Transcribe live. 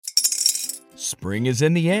Spring is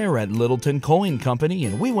in the air at Littleton Coin Company,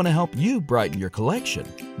 and we want to help you brighten your collection.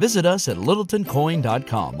 Visit us at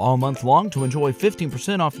littletoncoin.com all month long to enjoy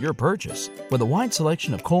 15% off your purchase. With a wide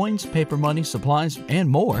selection of coins, paper money, supplies, and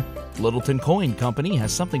more, Littleton Coin Company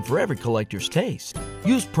has something for every collector's taste.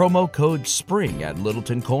 Use promo code SPRING at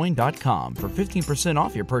littletoncoin.com for 15%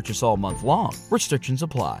 off your purchase all month long. Restrictions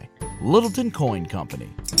apply. Littleton Coin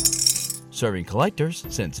Company. Serving collectors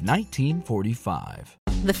since 1945.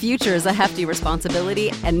 The future is a hefty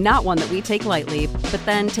responsibility and not one that we take lightly. But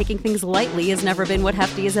then taking things lightly has never been what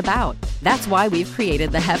Hefty is about. That's why we've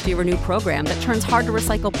created the Hefty Renew program that turns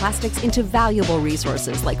hard-to-recycle plastics into valuable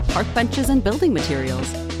resources like park benches and building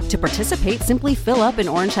materials. To participate, simply fill up an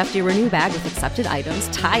orange Hefty Renew bag with accepted items,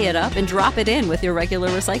 tie it up, and drop it in with your regular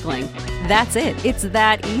recycling. That's it. It's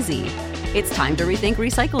that easy. It's time to rethink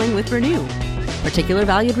recycling with Renew. Particular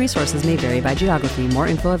valued resources may vary by geography. More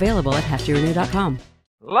info available at heftyrenew.com.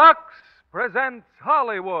 Lux presents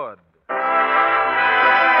Hollywood.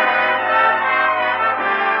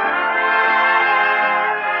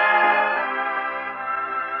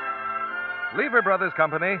 Lever Brothers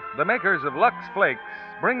Company, the makers of Lux Flakes,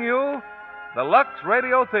 bring you the Lux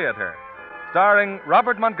Radio Theater, starring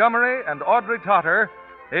Robert Montgomery and Audrey Totter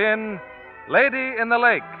in Lady in the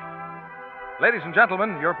Lake. Ladies and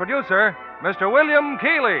gentlemen, your producer, Mr. William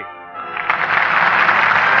Keighley.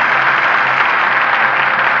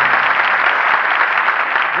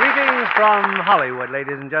 Greetings from Hollywood,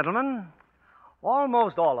 ladies and gentlemen.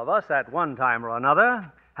 Almost all of us, at one time or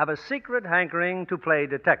another, have a secret hankering to play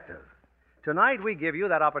detective. Tonight, we give you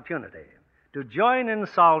that opportunity to join in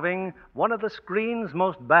solving one of the screen's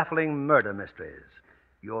most baffling murder mysteries.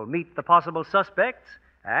 You'll meet the possible suspects,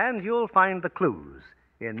 and you'll find the clues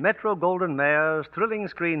in Metro-Goldwyn-Mayer's thrilling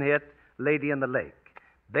screen hit, Lady in the Lake,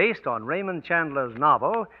 based on Raymond Chandler's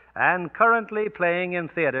novel and currently playing in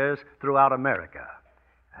theaters throughout America.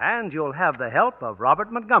 And you'll have the help of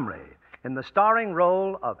Robert Montgomery in the starring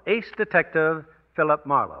role of ace detective Philip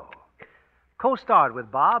Marlowe. Co-starred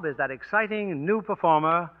with Bob is that exciting new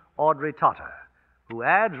performer, Audrey Totter, who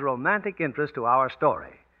adds romantic interest to our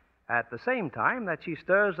story, at the same time that she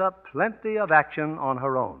stirs up plenty of action on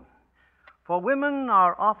her own. For women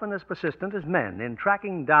are often as persistent as men in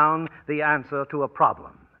tracking down the answer to a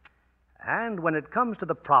problem. And when it comes to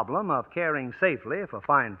the problem of caring safely for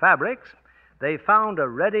fine fabrics, they found a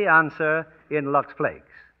ready answer in Lux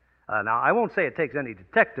Flakes. Now, I won't say it takes any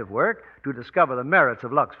detective work to discover the merits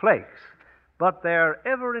of Lux Flakes, but their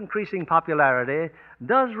ever-increasing popularity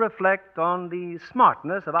does reflect on the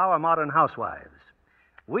smartness of our modern housewives.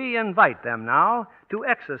 We invite them now to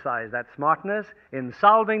exercise that smartness in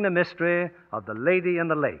solving the mystery of The Lady in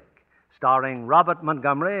the Lake, starring Robert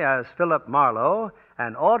Montgomery as Philip Marlowe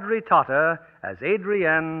and Audrey Totter as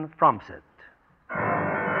Adrienne Fromsett.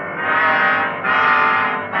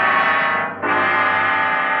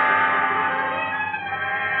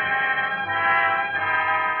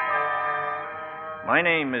 My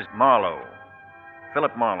name is Marlowe,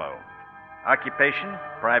 Philip Marlowe. Occupation,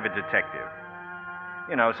 private detective.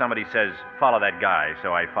 You know, somebody says, follow that guy,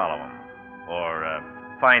 so I follow him. Or,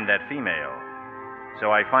 find that female,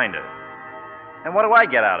 so I find her. And what do I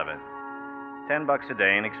get out of it? $10 a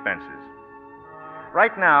day in expenses.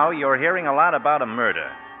 Right now, you're hearing a lot about a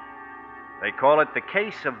murder. They call it The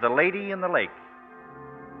Case of the Lady in the Lake.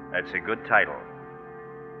 That's a good title.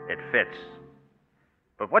 It fits.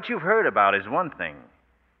 But what you've heard about is one thing,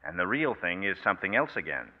 and the real thing is something else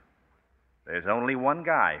again. There's only one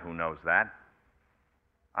guy who knows that.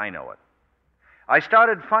 I know it. I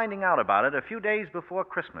started finding out about it a few days before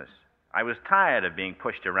Christmas. I was tired of being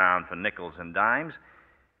pushed around for nickels and dimes,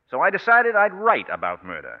 so I decided I'd write about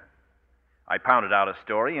murder. I pounded out a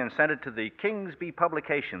story and sent it to the Kingsby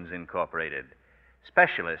Publications Incorporated,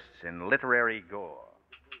 specialists in literary gore.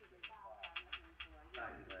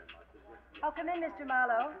 Oh, come in, Mr.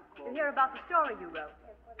 Marlowe. To hear about the story you wrote.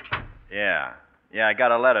 Yeah, I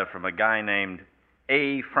got a letter from a guy named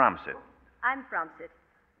A. Fromsett. I'm Fromsett.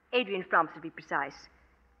 Adrienne Fromsett, to be precise.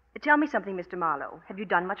 Tell me something, Mr. Marlowe. Have you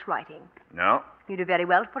done much writing? No. You do very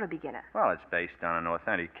well for a beginner. Well, it's based on an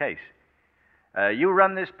authentic case. You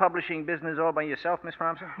run this publishing business all by yourself, Miss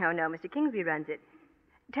Fromsett? Oh, no, Mr. Kingsby runs it.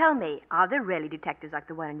 Tell me, are there really detectives like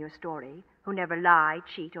the one in your story who never lie,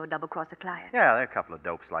 cheat, or double-cross a client? Yeah, there are a couple of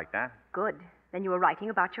dopes like that. Good. Then you were writing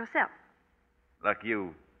about yourself. Look,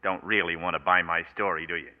 you don't really want to buy my story,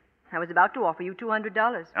 do you? I was about to offer you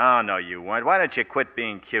 $200. Oh, no, you weren't. Why don't you quit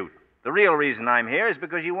being cute? The real reason I'm here is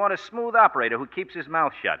because you want a smooth operator who keeps his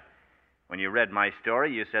mouth shut. When you read my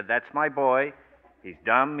story, you said, that's my boy. He's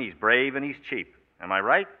dumb, he's brave, and he's cheap. Am I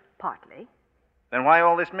right? Partly. Then why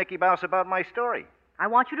all this Mickey Mouse about my story? I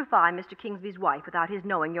want you to find Mr. Kingsby's wife without his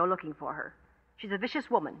knowing you're looking for her. She's a vicious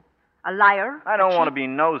woman, a liar. I don't want to be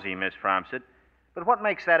nosy, Miss Fromsett, but what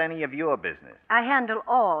makes that any of your business? I handle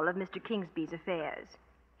all of Mr. Kingsby's affairs.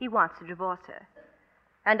 He wants to divorce her.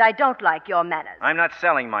 And I don't like your manners. I'm not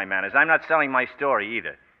selling my manners. I'm not selling my story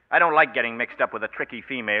either. I don't like getting mixed up with a tricky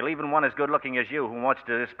female, even one as good-looking as you, who wants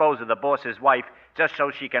to dispose of the boss's wife just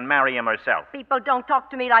so she can marry him herself. People don't talk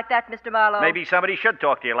to me like that, Mr. Marlowe. Maybe somebody should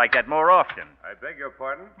talk to you like that more often. I beg your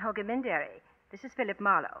pardon? Oh, Gominderi. This is Philip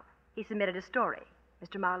Marlowe. He submitted a story.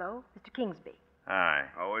 Mr. Marlowe, Mr. Kingsby. Aye.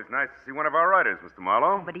 Always nice to see one of our writers, Mr.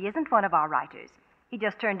 Marlowe. But he isn't one of our writers. He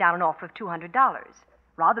just turned down an offer of $200.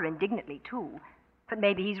 Rather indignantly, too. But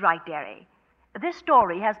maybe he's right, Derry. This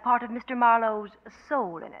story has part of Mr. Marlowe's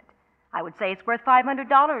soul in it. I would say it's worth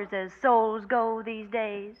 $500 as souls go these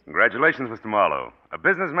days. Congratulations, Mr. Marlowe. A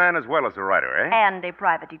businessman as well as a writer, eh? And a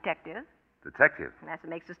private detective. Detective. And that's what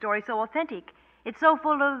makes the story so authentic. It's so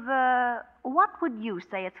full of, what would you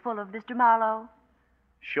say it's full of, Mr. Marlowe?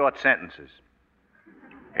 Short sentences.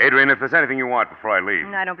 Adrian, if there's anything you want before I leave.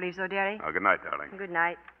 I don't believe so, Derry. Oh, good night, darling. Good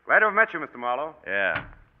night. Glad to have met you, Mr. Marlowe. Yeah.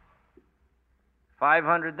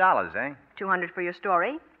 $500, eh? $200 for your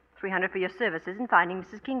story, $300 for your services in finding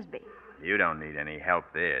Mrs. Kingsby. You don't need any help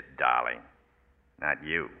there, darling. Not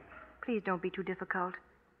you. Please don't be too difficult.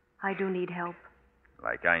 I do need help.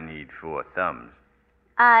 Like I need 4 thumbs.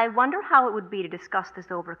 I wonder how it would be to discuss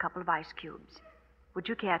this over a couple of ice cubes. Would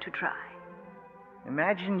you care to try?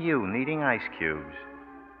 Imagine you needing ice cubes.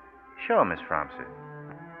 Sure, Miss Fromsett.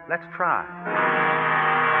 Let's try.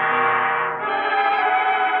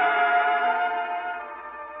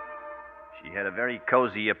 She had a very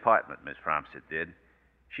cozy apartment, Miss Fromsett did.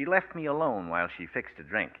 She left me alone while she fixed a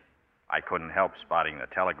drink. I couldn't help spotting the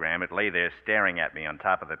telegram. It lay there staring at me on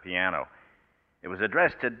top of the piano. It was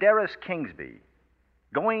addressed to Darris Kingsby.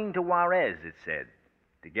 Going to Juarez, it said,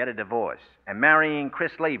 to get a divorce and marrying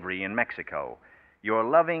Chris Lavery in Mexico. Your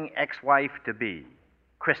loving ex-wife-to-be,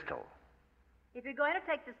 Crystal. If you're going to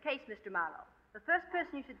take this case, Mr. Marlowe, the first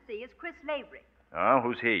person you should see is Chris Lavery. Oh,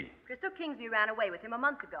 who's he? Crystal Kingsby ran away with him a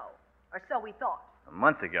month ago. Or so we thought. A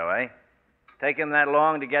month ago, eh? Take him that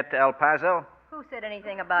long to get to El Paso? Who said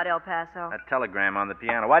anything about El Paso? That telegram on the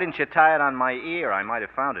piano. Why didn't you tie it on my ear? I might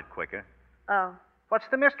have found it quicker. Oh. What's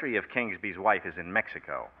the mystery if Kingsby's wife is in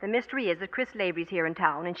Mexico? The mystery is that Chris Lavery's here in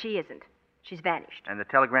town, and she isn't. She's vanished. And the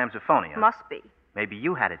telegram's a phony, huh? Must be. Maybe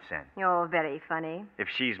you had it sent. You're very funny. If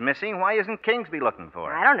she's missing, why isn't Kingsby looking for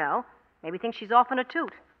her? I don't know. Maybe thinks she's off on a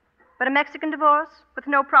toot. But a Mexican divorce with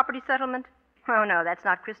no property settlement? Oh, no, that's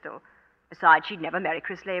not Crystal. Besides, she'd never marry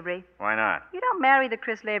Chris Lavery. Why not? You don't marry the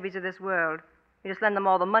Chris Laverys of this world. You just lend them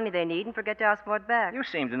all the money they need and forget to ask for it back. You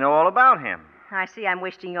seem to know all about him. I see I'm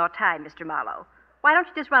wasting your time, Mr. Marlowe. Why don't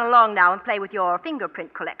you just run along now and play with your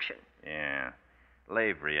fingerprint collection? Yeah.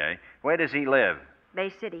 Lavery, eh? Where does he live? Bay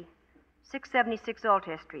City, 676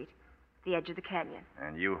 Altair Street, the edge of the canyon.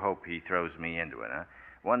 And you hope he throws me into it, huh?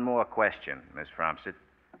 One more question, Miss Fromsett.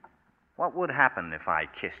 What would happen if I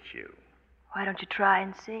kissed you? Why don't you try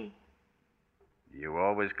and see? You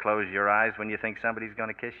always close your eyes when you think somebody's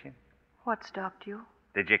going to kiss you? What stopped you?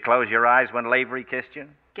 Did you close your eyes when Lavery kissed you?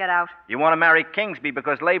 Get out. You want to marry Kingsby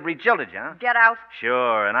because Lavery jilted you, huh? Get out.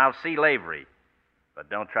 Sure, and I'll see Lavery. But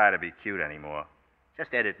don't try to be cute anymore.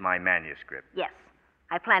 Just edit my manuscript. Yes.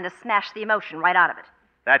 I plan to smash the emotion right out of it.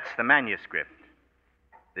 That's the manuscript.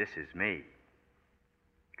 This is me.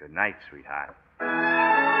 Good night, sweetheart.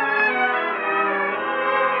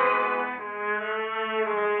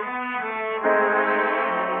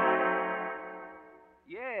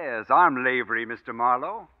 Yes, I'm Lavery, Mr.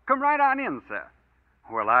 Marlowe. Come right on in, sir.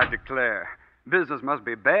 Well, I declare, business must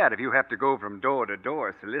be bad if you have to go from door to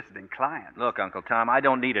door soliciting clients. Look, Uncle Tom, I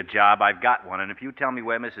don't need a job. I've got one. And if you tell me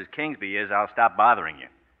where Mrs. Kingsby is, I'll stop bothering you.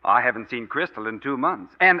 I haven't seen Crystal in 2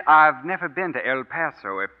 months, and I've never been to El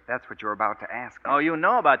Paso, if that's what you're about to ask me. Oh, you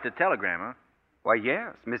know about the telegram, huh? Why,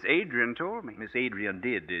 yes. Miss Adrian told me. Miss Adrian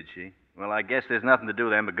did she? Well, I guess there's nothing to do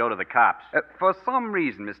then but go to the cops. For some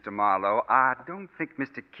reason, Mr. Marlowe, I don't think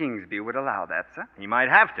Mr. Kingsby would allow that, sir. He might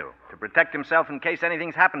have to protect himself in case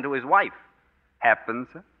anything's happened to his wife. Happened,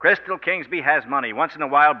 sir? Crystal Kingsby has money. Once in a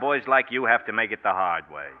while, boys like you have to make it the hard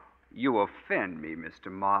way. You offend me,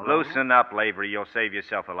 Mr. Marlowe. Loosen up, Lavery. You'll save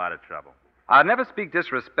yourself a lot of trouble. I never speak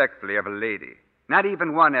disrespectfully of a lady. Not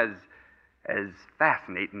even one as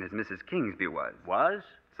fascinating as Mrs. Kingsby was. Was?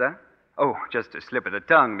 Sir? Oh, just a slip of the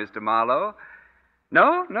tongue, Mr. Marlowe.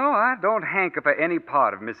 No, I don't hanker for any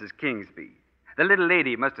part of Mrs. Kingsby. The little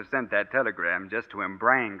lady must have sent that telegram just to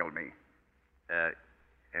embrangle me.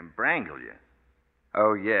 Embrangle you?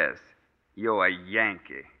 Oh, yes. You're a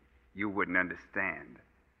Yankee. You wouldn't understand.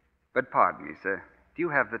 But pardon me, sir. you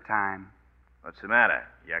have the time? What's the matter?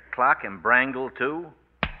 Your clock and Brangle, too?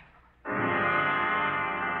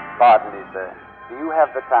 Pardon me, sir. Do you have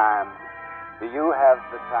the time? Do you have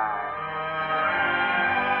the time?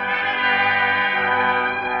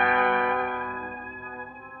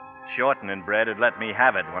 Shorten and Bread had let me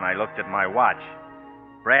have it when I looked at my watch.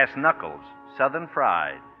 Brass knuckles, Southern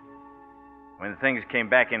fried. When things came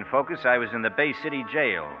back in focus, I was in the Bay City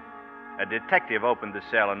jail. A detective opened the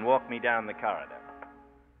cell and walked me down the corridor.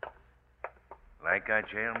 Like our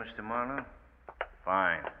jail, Mr. Marlowe?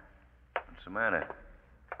 Fine. What's the matter?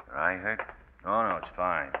 Your eye hurt? Oh, no, it's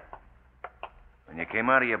fine. When you came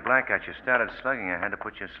out of your blackout, you started slugging. I had to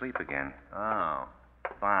put you asleep again. Oh,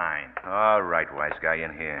 fine. All right, wise guy,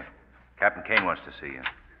 in here. Captain Kane wants to see you.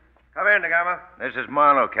 Come in, Dagama. This is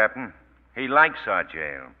Marlowe, Captain. He likes our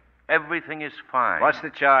jail. Everything is fine. What's the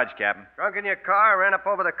charge, Captain? Drunk in your car, ran up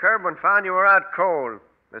over the curb and found you were out cold.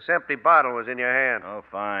 This empty bottle was in your hand. Oh,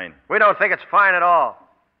 fine. We don't think it's fine at all.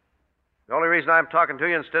 The only reason I'm talking to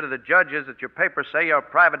you instead of the judge is that your papers say you're a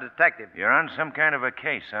private detective. You're on some kind of a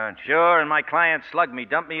case, aren't you? Sure, and my client slugged me,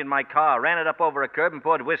 dumped me in my car, ran it up over a curb, and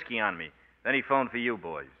poured whiskey on me. Then he phoned for you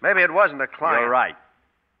boys. Maybe it wasn't a client. You're right.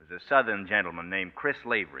 It was a Southern gentleman named Chris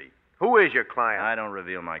Lavery. Who is your client? I don't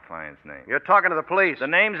reveal my client's name. You're talking to the police. The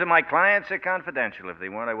names of my clients are confidential. If they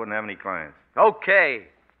weren't, I wouldn't have any clients. Okay.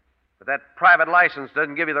 But that private license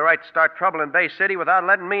doesn't give you the right to start trouble in Bay City without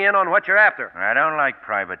letting me in on what you're after. I don't like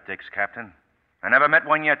private dicks, Captain. I never met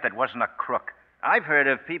one yet that wasn't a crook. I've heard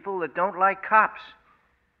of people that don't like cops.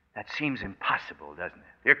 That seems impossible, doesn't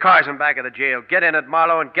it? Your car's in back of the jail. Get in it,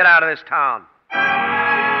 Marlowe, and get out of this town.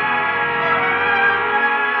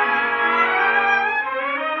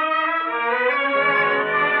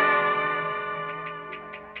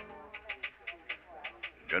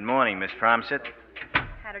 Good morning, Miss Fromsett.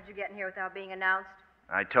 How did you get in here without being announced?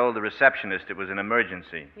 I told the receptionist it was an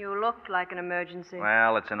emergency. You looked like an emergency.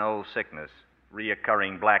 Well, it's an old sickness.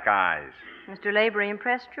 Reoccurring black eyes. Mr. Lavery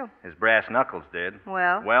impressed you? His brass knuckles did.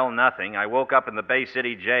 Well? Well, nothing. I woke up in the Bay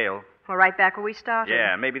City jail. We're right back where we started.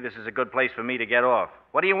 Yeah, maybe this is a good place for me to get off.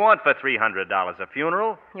 What do you want for $300? A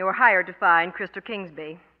funeral? You were hired to find Crystal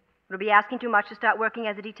Kingsby. Would it be asking too much to start working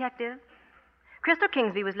as a detective? Crystal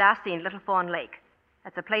Kingsby was last seen at Little Fawn Lake.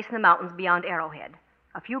 That's a place in the mountains beyond Arrowhead.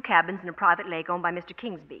 A few cabins and a private lake owned by Mr.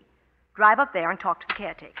 Kingsby. Drive up there and talk to the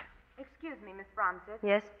caretaker. Excuse me, Miss Bromsett.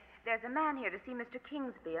 Yes? There's a man here to see Mr.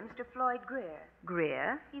 Kingsby, a Mr. Floyd Greer.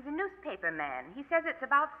 Greer? He's a newspaper man. He says it's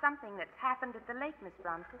about something that's happened at the lake, Miss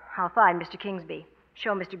Bromsett. I'll find Mr. Kingsby.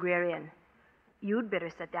 Show Mr. Greer in. You'd better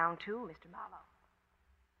sit down, too, Mr. Marlowe.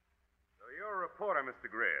 So you're a reporter, Mr.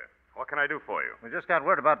 Greer. What can I do for you? We just got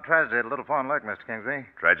word about tragedy at Little Fawn Lake, Mr. Kingsby.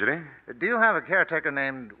 Tragedy? Do you have a caretaker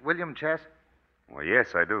named William Chess? Well,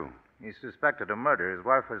 yes, I do. He's suspected of murder. His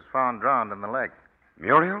wife was found drowned in the lake.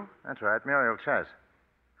 Muriel? That's right, Muriel Chess.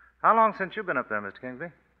 How long since you've been up there, Mr.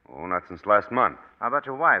 Kingsby? Oh, not since last month. How about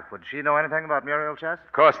your wife? Would she know anything about Muriel Chess?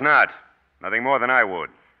 Of course not. Nothing more than I would.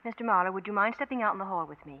 Mr. Marlowe, would you mind stepping out in the hall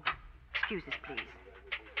with me? Excuse us, please.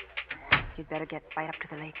 You'd better get right up to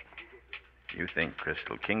the lake. You think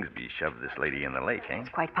Crystal Kingsby shoved this lady in the lake, eh? It's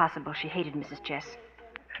quite possible she hated Mrs. Chess.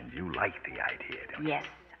 And you like the idea, don't you? Yes,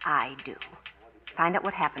 I do. Find out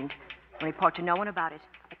what happened and report to no one about it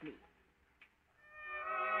but me.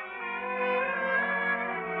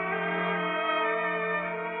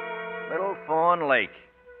 Little Fawn Lake.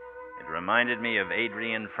 It reminded me of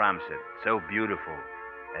Adrian Fromsett. So beautiful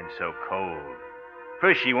and so cold.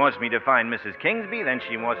 First she wants me to find Mrs. Kingsby, then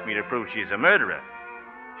she wants me to prove she's a murderer.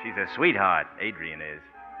 She's a sweetheart, Adrian is.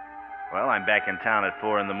 Well, I'm back in town at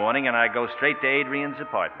 4 in the morning, and I go straight to Adrian's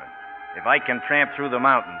apartment. If I can tramp through the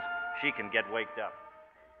mountains, she can get waked up.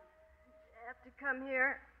 You have to come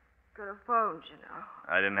here. Could have phoned, you know.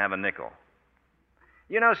 I didn't have a nickel.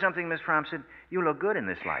 You know something, Miss Fromsett? You look good in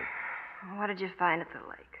this light. What did you find at the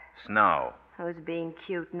lake? Snow. Who's being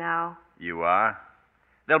cute now? You are?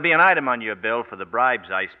 There'll be an item on your bill for the bribes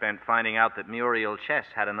I spent finding out that Muriel Chess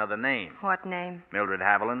had another name. What name? Mildred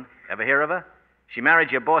Haviland. Ever hear of her? She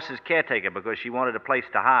married your boss's caretaker because she wanted a place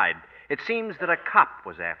to hide. It seems that a cop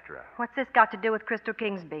was after her. What's this got to do with Crystal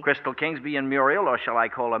Kingsby? Crystal Kingsby and Muriel, or shall I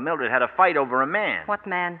call her Mildred, had a fight over a man. What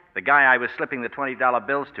man? The guy I was slipping the $20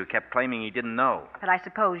 bills to kept claiming he didn't know. But I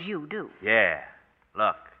suppose you do. Yeah.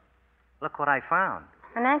 Look. Look what I found.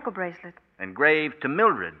 An ankle bracelet. Engraved to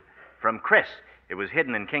Mildred from Chris. It was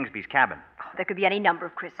hidden in Kingsby's cabin. Oh, there could be any number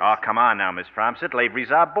of Chris's. Oh, come on now, Miss Fromsett.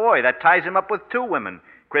 Lavery's our boy. That ties him up with 2 women,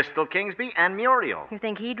 Crystal Kingsby and Muriel. You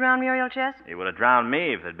think he drowned Muriel Chess? He would have drowned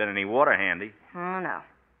me if there'd been any water handy. Oh, no.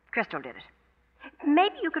 Crystal did it.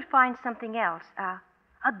 Maybe you could find something else. A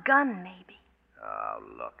gun, maybe. Oh,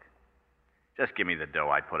 look. Just give me the dough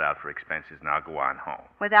I put out for expenses, and I'll go on home.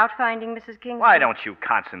 Without finding Mrs. Kingsbury? Why don't you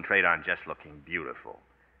concentrate on just looking beautiful?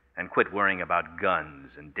 And quit worrying about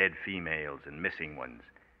guns and dead females and missing ones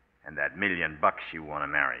and that $1 million you want to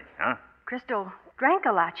marry, huh? Crystal drank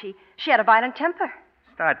a lot. She had a violent temper.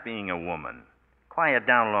 Start being a woman. Quiet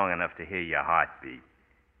down long enough to hear your heartbeat.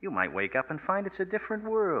 You might wake up and find it's a different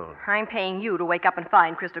world. I'm paying you to wake up and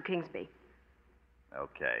find Crystal Kingsby.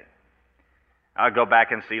 Okay. I'll go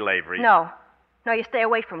back and see Lavery. No, you stay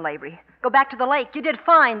away from Lavery. Go back to the lake. You did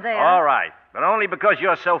fine there. All right, but only because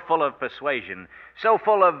you're so full of persuasion. So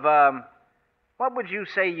full of, what would you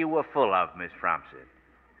say you were full of, Miss Fromson?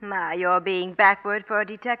 My, you're being backward for a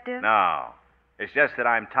detective? No. It's just that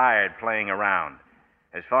I'm tired playing around.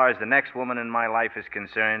 As far as the next woman in my life is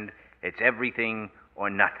concerned, it's everything or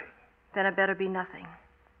nothing. Then it better be nothing.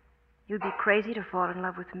 You'd be crazy to fall in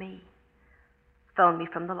love with me. Phone me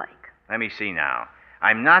from the lake. Let me see now.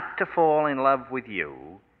 I'm not to fall in love with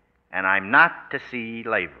you, and I'm not to see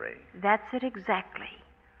Lavery. That's it exactly.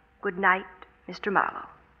 Good night, Mr. Marlowe.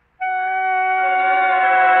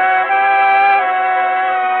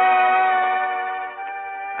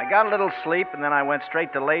 I got a little sleep, and then I went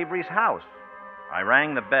straight to Lavery's house. I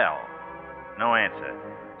rang the bell. No answer.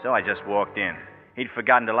 So I just walked in. He'd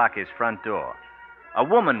forgotten to lock his front door. A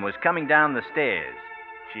woman was coming down the stairs.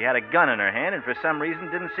 She had a gun in her hand and for some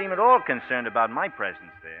reason didn't seem at all concerned about my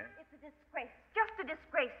presence there. It's a disgrace. Just a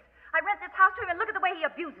disgrace. I rent this house to him and look at the way he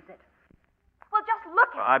abuses it. Well, just look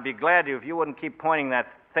at it. I'd be glad to if you wouldn't keep pointing that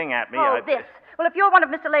thing at me. This. Well, if you're one of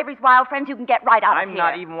Mr. Lavery's wild friends, you can get right out of here. I'm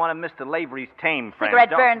not even one of Mr. Lavery's tame friends.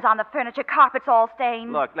 Cigarette burns on the furniture, carpet's all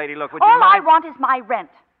stained. Look, lady, look, would you All I mind? want is my rent.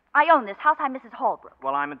 I own this house. I'm Mrs. Holbrook.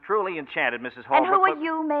 Well, I'm truly enchanted, Mrs. Holbrook. And who are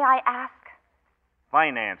you, may I ask?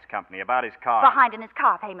 Finance company, about his car. Behind in his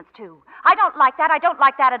car payments, too. I don't like that. I don't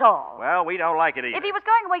like that at all. Well, we don't like it either. If he was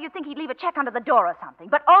going away, you'd think he'd leave a check under the door or something.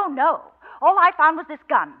 But oh, no. All I found was this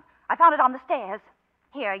gun. I found it on the stairs.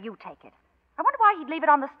 Here, you take it. I wonder why he'd leave it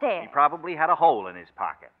on the stairs. He probably had a hole in his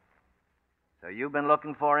pocket. So you've been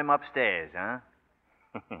looking for him upstairs, huh?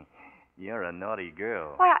 You're a naughty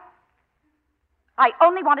girl. Why, I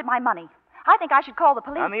only wanted my money. I think I should call the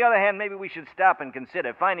police. On the other hand, maybe we should stop and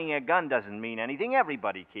consider. Finding a gun doesn't mean anything.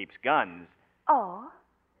 Everybody keeps guns. Oh?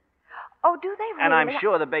 Oh, do they really? And I'm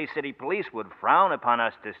sure the Bay City Police would frown upon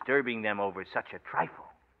us disturbing them over such a trifle.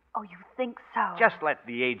 Oh, you think so? Just let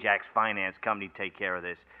the Ajax Finance Company take care of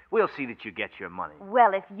this. We'll see that you get your money.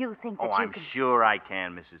 Well, if you think that I'm sure I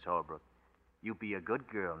can, Mrs. Holbrook. You be a good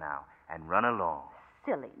girl now and run along.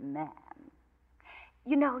 Silly man.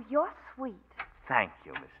 You know, you're sweet. Thank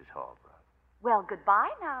you, Mrs. Holbrook. Well, goodbye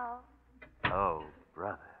now. Oh,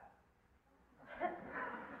 brother.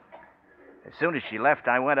 As soon as she left,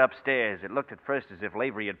 I went upstairs. It looked at first as if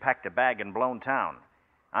Lavery had packed a bag and blown town.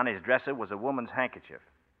 On his dresser was a woman's handkerchief.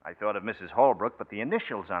 I thought of Mrs. Holbrook, but the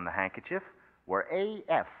initials on the handkerchief were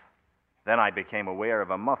A.F. Then I became aware of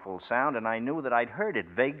a muffled sound, and I knew that I'd heard it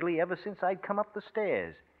vaguely ever since I'd come up the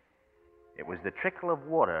stairs. It was the trickle of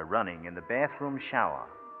water running in the bathroom shower.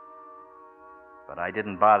 But I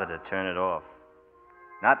didn't bother to turn it off.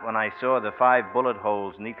 Not when I saw the 5 bullet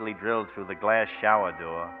holes neatly drilled through the glass shower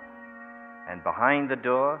door. And behind the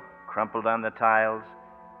door, crumpled on the tiles,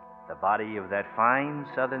 the body of that fine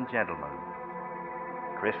Southern gentleman,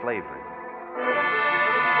 Chris Lavery.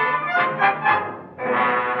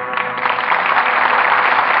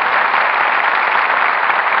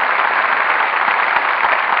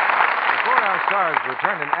 Before our stars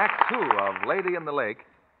return in Act 2 of Lady in the Lake,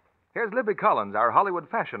 here's Libby Collins, our Hollywood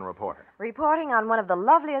fashion reporter. Reporting on one of the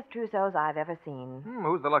loveliest trousseaux I've ever seen.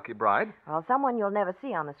 Who's the lucky bride? Well, someone you'll never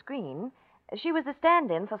see on the screen. She was the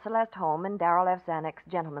stand-in for Celeste Holm in Darrell F. Zanuck's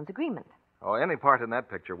Gentleman's Agreement. Oh, any part in that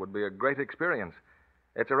picture would be a great experience.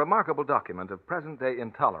 It's a remarkable document of present-day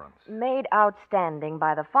intolerance. Made outstanding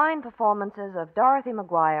by the fine performances of Dorothy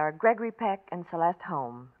McGuire, Gregory Peck, and Celeste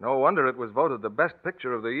Holm. No wonder it was voted the best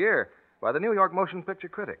picture of the year by the New York Motion Picture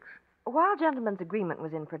Critics. While Gentleman's Agreement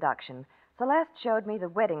was in production, Celeste showed me the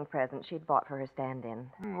wedding present she'd bought for her stand-in.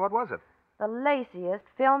 What was it? The laciest,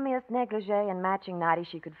 filmiest negligee and matching nightie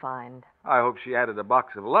she could find. I hope she added a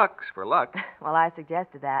box of Lux for luck. Well, I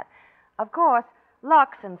suggested that. Of course,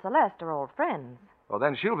 Lux and Celeste are old friends. Well,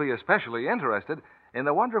 then she'll be especially interested in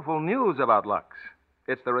the wonderful news about Lux.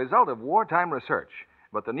 It's the result of wartime research,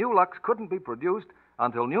 but the new Lux couldn't be produced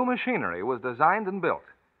until new machinery was designed and built.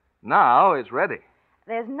 Now it's ready.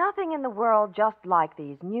 There's nothing in the world just like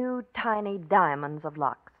these new, tiny diamonds of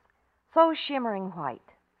Lux. So shimmering white,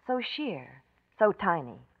 so sheer, so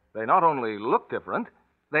tiny. They not only look different,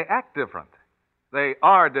 they act different. They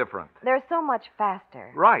are different. They're so much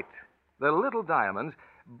faster. Right. The little diamonds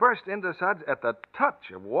burst into suds at the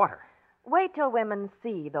touch of water. Wait till women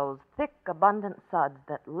see those thick, abundant suds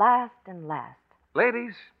that last and last.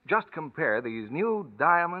 Ladies, just compare these new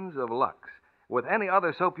Diamonds of Lux with any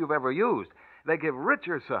other soap you've ever used. They give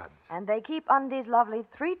richer suds. And they keep undies lovely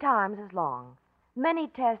 3 times as long. Many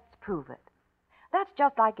tests prove it. That's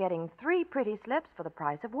just like getting 3 pretty slips for the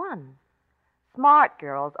price of 1. Smart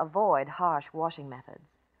girls avoid harsh washing methods.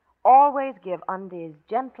 Always give undies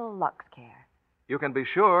gentle Lux care. You can be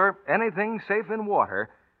sure anything safe in water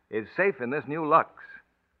is safe in this new Lux.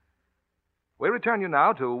 We return you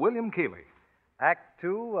now to William Keighley. Act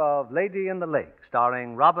 2 of Lady in the Lake,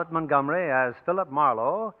 starring Robert Montgomery as Philip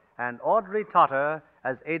Marlowe and Audrey Totter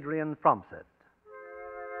as Adrian Fromsett.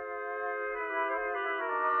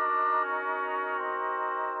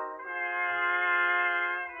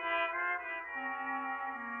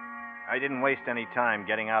 I didn't waste any time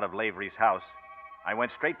getting out of Lavery's house. I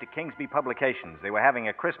went straight to Kingsby Publications. They were having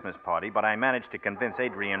a Christmas party, but I managed to convince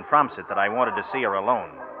Adrian Fromsett that I wanted to see her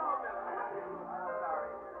alone.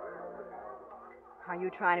 Are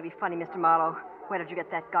you trying to be funny, Mr. Marlowe? Where did you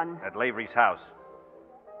get that gun? At Lavery's house.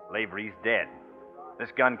 Lavery's dead. This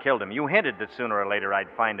gun killed him. You hinted that sooner or later I'd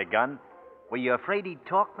find a gun. Were you afraid he'd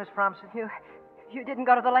talk, Miss Fromsett? You didn't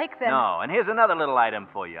go to the lake then? No, and here's another little item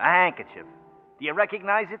for you. A handkerchief. Do you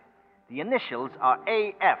recognize it? The initials are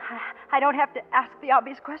AF. I don't have to ask the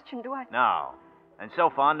obvious question, do I? No. And so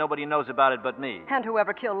far, nobody knows about it but me. And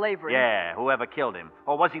whoever killed Lavery. Yeah, whoever killed him.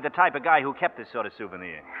 Or was he the type of guy who kept this sort of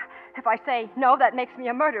souvenir? If I say no, that makes me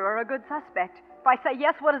a murderer, a good suspect. If I say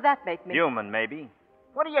yes, what does that make me? Human, maybe.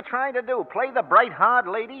 What are you trying to do? Play the bright, hard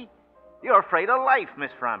lady? You're afraid of life,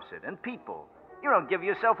 Miss Fromsett, and people. You don't give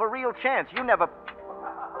yourself a real chance. You never...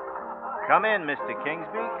 Come in, Mr.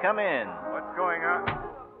 Kingsby. Come in. What's going on?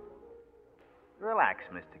 Relax,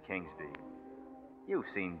 Mr. Kingsby. You've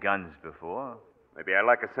seen guns before. Maybe I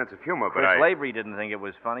lack a sense of humor, but Chris Lavery didn't think it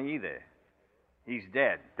was funny either. He's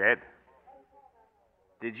dead. Dead?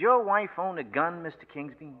 Did your wife own a gun, Mr.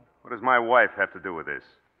 Kingsby? What does my wife have to do with this?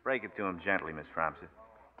 Break it to him gently, Miss Fromsett.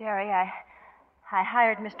 Derry, I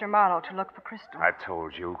hired Mr. Marlowe to look for crystals. I've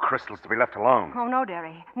told you, crystals to be left alone. Oh, no,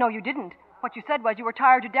 Derry. No, you didn't. What you said was you were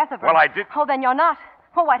tired to death of her. Well, I did... Oh, then you're not.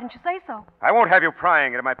 Well, why didn't you say so? I won't have you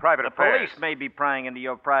prying into my private affairs. The police may be prying into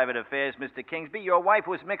your private affairs, Mr. Kingsby. Your wife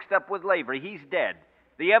was mixed up with Lavery. He's dead.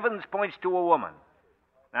 The evidence points to a woman.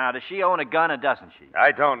 Now, does she own a gun or doesn't she?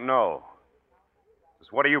 I don't know.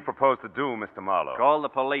 Just what do you propose to do, Mr. Marlowe? Call the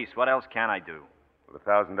police. What else can I do? Will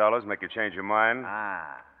 $1,000 make you change your mind?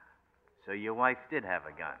 Ah. So your wife did have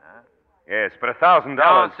a gun, huh? Yes, but $1,000...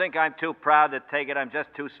 Don't think I'm too proud to take it. I'm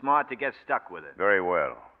just too smart to get stuck with it. Very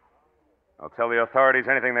well. I'll tell the authorities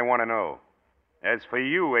anything they want to know. As for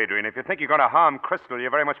you, Adrian, if you think you're going to harm Crystal, you're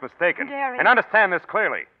very much mistaken. Derry. And understand this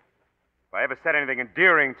clearly. If I ever said anything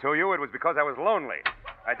endearing to you, it was because I was lonely.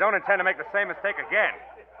 I don't intend to make the same mistake again.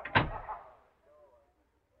 Did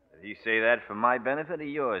he say that for my benefit or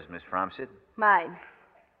yours, Miss Fromsett? Mine.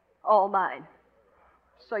 All mine.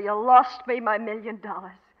 So you lost me my $1 million.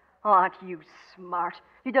 Aren't you smart?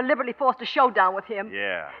 You deliberately forced a showdown with him.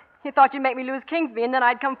 Yeah. You thought you'd make me lose Kingsby, and then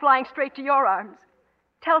I'd come flying straight to your arms.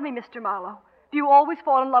 Tell me, Mr. Marlowe, do you always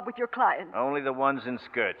fall in love with your clients? Only the ones in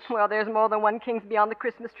skirts. Well, there's more than one Kingsby on the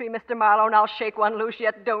Christmas tree, Mr. Marlowe, and I'll shake one loose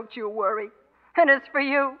yet. Don't you worry. And as for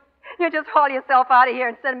you, you just haul yourself out of here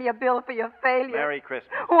and send me a bill for your failure. Merry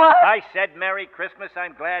Christmas. What? I said Merry Christmas.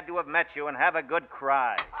 I'm glad to have met you, and have a good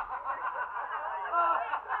cry.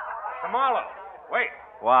 Mr. Marlowe, wait.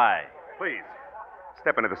 Why? Please,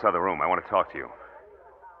 step into this other room. I want to talk to you.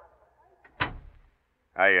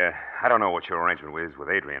 I don't know what your arrangement is with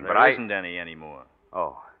Adrian, but There isn't any anymore.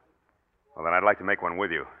 Oh. Well, then I'd like to make one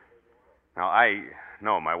with you. Now, I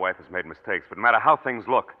know my wife has made mistakes, but no matter how things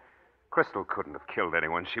look, Crystal couldn't have killed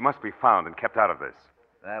anyone. She must be found and kept out of this.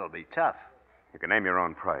 That'll be tough. You can name your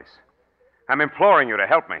own price. I'm imploring you to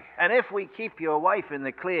help me. And if we keep your wife in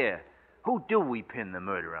the clear, who do we pin the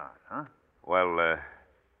murder on, huh? Well,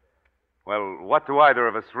 what do either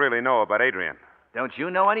of us really know about Adrian? Don't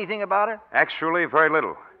you know anything about her? Actually, very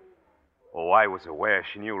little. Oh, I was aware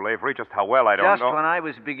she knew Lavery. Just how well, I don't Just know. when I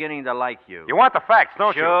was beginning to like you. You want the facts,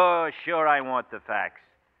 don't you? Sure, I want the facts.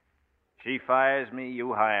 She fires me,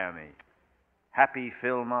 you hire me. Happy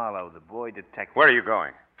Phil Marlowe, the boy detective. Where are you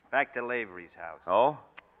going? Back to Lavery's house. Oh?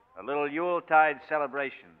 A little Yuletide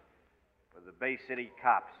celebration with the Bay City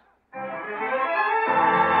cops.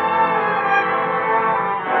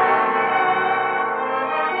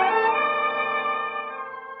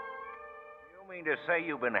 You mean to say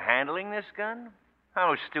you've been handling this gun?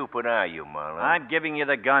 How stupid are you, Marlowe? I'm giving you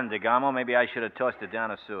the gun, DeGarmo. Maybe I should have tossed it down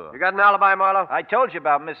a sewer. You got an alibi, Marlowe? I told you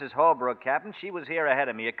about Mrs. Holbrook, Captain. She was here ahead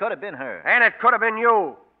of me. It could have been her. And it could have been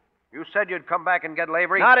you. You said you'd come back and get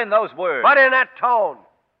Lavery. Not in those words. But in that tone.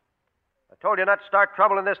 I told you not to start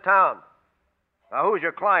trouble in this town. Now, who's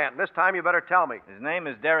your client? This time you better tell me. His name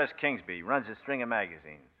is Darris Kingsby. He runs a string of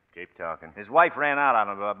magazines. Keep talking. His wife ran out on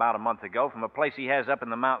him about a month ago from a place he has up in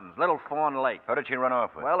the mountains, Little Fawn Lake. Who did she run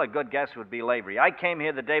off with? Well, a good guess would be Lavery. I came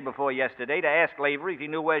here the day before yesterday to ask Lavery if he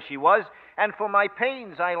knew where she was, and for my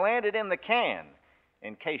pains, I landed in the can,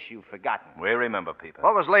 in case you've forgotten. We remember, people.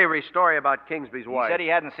 What was Lavery's story about Kingsby's wife? He said he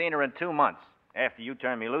hadn't seen her in 2 months. After you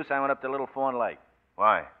turned me loose, I went up to Little Fawn Lake.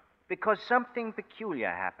 Why? Because something peculiar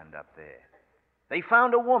happened up there. They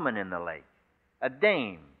found a woman in the lake, a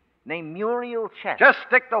dame named Muriel Chess. Just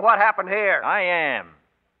stick to what happened here. I am.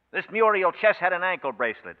 This Muriel Chess had an ankle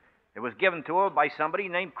bracelet. It was given to her by somebody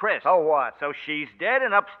named Chris. So what? So she's dead,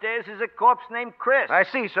 and upstairs is a corpse named Chris. I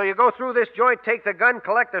see. So you go through this joint, take the gun,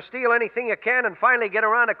 collect or steal anything you can, and finally get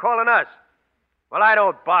around to calling us. Well, I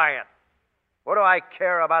don't buy it. What do I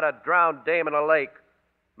care about a drowned dame in a lake?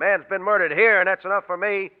 Man's been murdered here, and that's enough for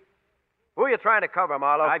me. Who are you trying to cover,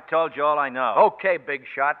 Marlowe? I've told you all I know. Okay, big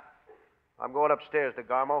shot. I'm going upstairs,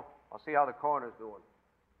 DeGarmo. I'll see how the coroner's doing.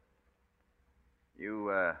 You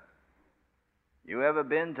ever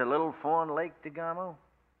been to Little Fawn Lake, DeGarmo?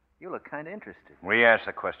 You look kind of interested. We ask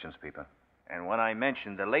the questions, people. And when I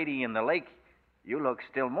mentioned the lady in the lake, you look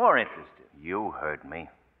still more interested. You heard me.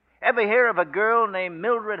 Ever hear of a girl named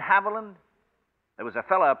Mildred Haviland? There was a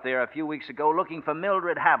fella up there a few weeks ago looking for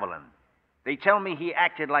Mildred Haviland. They tell me he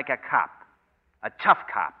acted like a cop. A tough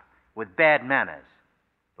cop with bad manners.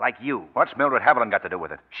 Like you. What's Mildred Haviland got to do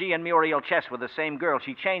with it? She and Muriel Chess were the same girl.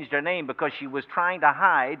 She changed her name because she was trying to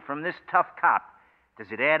hide from this tough cop. Does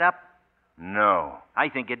it add up? No. I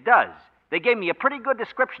think it does. They gave me a pretty good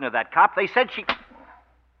description of that cop. They said she...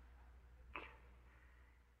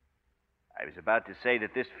 I was about to say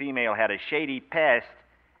that this female had a shady past,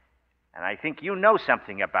 and I think you know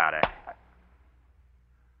something about her.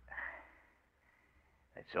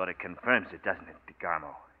 That sort of confirms it, doesn't it,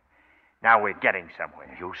 DeGarmo? Now we're getting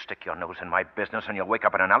somewhere. You stick your nose in my business and you'll wake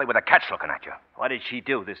up in an alley with the cats looking at you. What did she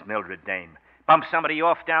do, this Mildred dame? Bump somebody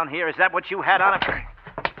off down here? Is that what you had on her?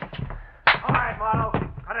 All right, Marlowe.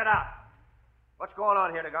 Cut it out. What's going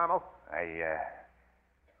on here, DeGarmo?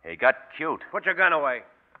 He got cute. Put your gun away.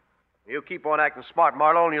 You keep on acting smart,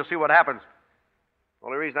 Marlowe, and you'll see what happens. The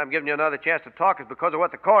only reason I'm giving you another chance to talk is because of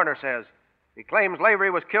what the coroner says. He claims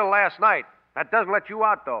Lavery was killed last night. That doesn't let you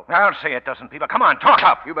out, though. I'll say it doesn't, people. Come on, talk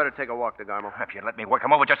up. You better take a walk, DeGarmo. If you'd let me work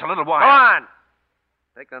him over just a little while. Go on.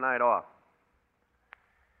 Take the night off.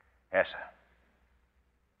 Yes, sir.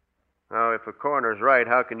 Now, if the coroner's right,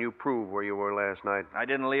 how can you prove where you were last night? I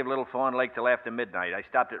didn't leave Little Fawn Lake till after midnight. I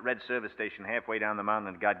stopped at Red Service Station halfway down the mountain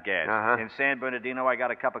and got gas. Uh-huh. In San Bernardino, I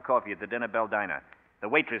got a cup of coffee at the Dinner Bell Diner. The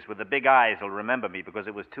waitress with the big eyes will remember me because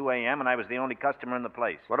it was 2 a.m. and I was the only customer in the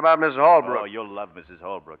place. What about Mrs. Holbrook? Oh, you'll love Mrs.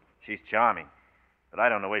 Holbrook. She's charming. But I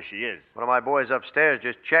don't know where she is. One of my boys upstairs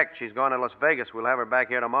just checked. She's gone to Las Vegas. We'll have her back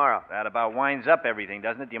here tomorrow. That about winds up everything,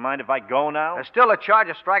 doesn't it? Do you mind if I go now? There's still a charge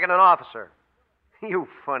of striking an officer. You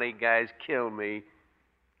funny guys kill me.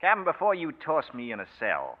 Captain, before you toss me in a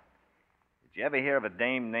cell, did you ever hear of a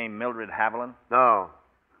dame named Mildred Haviland? No.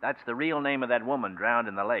 That's the real name of that woman drowned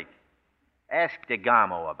in the lake. Ask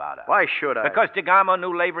DeGarmo about her. Why should I? Because DeGarmo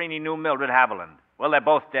knew Lavery and he knew Mildred Haviland. Well, they're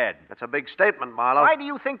both dead. That's a big statement, Marlowe. Why do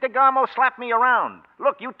you think DeGarmo slapped me around?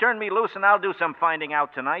 Look, you turn me loose and I'll do some finding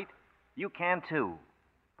out tonight. You can, too,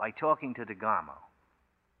 by talking to DeGarmo.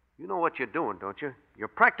 You know what you're doing, don't you? You're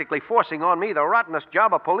practically forcing on me the rottenest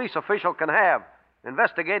job a police official can have,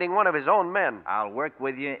 investigating one of his own men. I'll work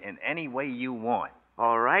with you in any way you want.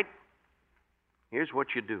 All right. Here's what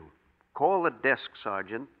you do. Call the desk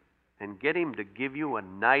sergeant and get him to give you a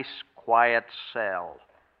nice, quiet cell.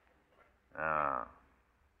 Oh.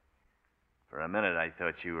 For a minute, I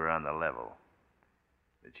thought you were on the level.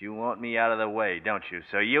 But you want me out of the way, don't you?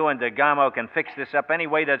 So you and DeGarmo can fix this up any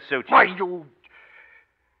way that suits you. Why, you...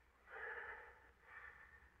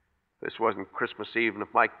 This wasn't Christmas Eve, and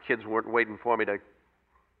if my kids weren't waiting for me to...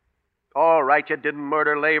 All right, you didn't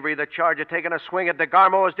murder Lavery. The charge of taking a swing at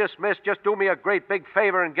DeGarmo is dismissed. Just do me a great big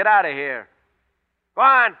favor and get out of here. Go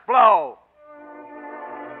on, blow.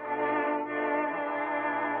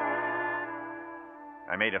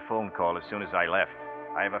 I made a phone call as soon as I left.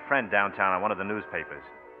 I have a friend downtown on one of the newspapers.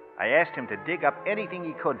 I asked him to dig up anything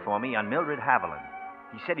he could for me on Mildred Haviland.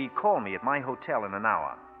 He said he'd call me at my hotel in an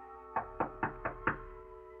hour.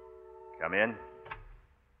 Come in.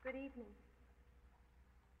 Good evening.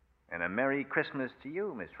 And a Merry Christmas to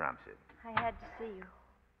you, Miss Fromsett. I had to see you.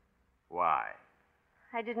 Why?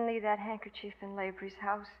 I didn't leave that handkerchief in Lavery's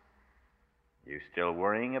house. You still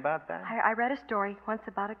worrying about that? I read a story once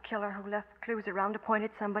about a killer who left clues around to point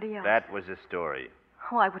at somebody else. That was a story.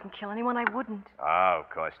 Oh, I wouldn't kill anyone. I wouldn't. Oh, of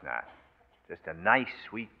course not. Just a nice,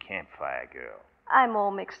 sweet campfire girl. I'm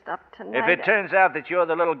all mixed up tonight. If it turns out that you're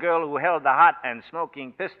the little girl who held the hot and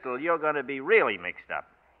smoking pistol, you're going to be really mixed up.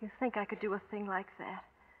 You think I could do a thing like that?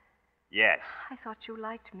 Yes. I thought you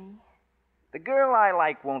liked me. The girl I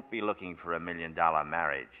like won't be looking for $1 million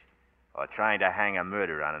marriage or trying to hang a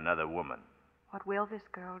murder on another woman. What will this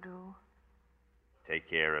girl do? Take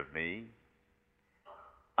care of me.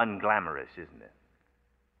 Unglamorous, isn't it?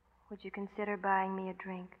 Would you consider buying me a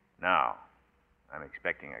drink? No. I'm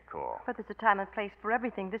expecting a call. But there's a time and place for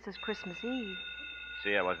everything. This is Christmas Eve.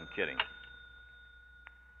 See, I wasn't kidding.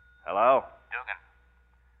 Hello? Dugan.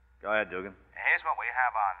 Go ahead, Dugan. Here's what we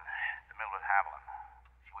have on the Mildred Haviland.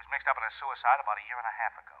 She was mixed up in a suicide about a year and a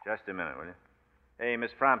half ago. Just a minute, will you? Hey,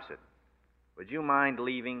 Miss Fromsett, would you mind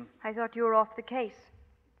leaving? I thought you were off the case.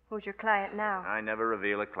 Who's your client now? I never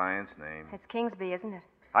reveal a client's name. It's Kingsby, isn't it?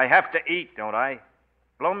 I have to eat, don't I?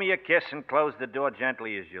 Blow me a kiss and close the door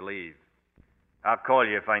gently as you leave. I'll call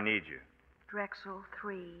you if I need you. Drexel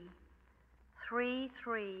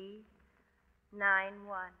 33391.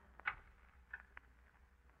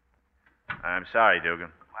 I'm sorry, Dugan.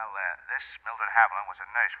 Well, this Mildred Haviland was a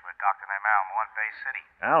nurse for a doctor named Almore in Bay City.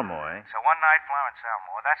 Almore, eh? So one night, Florence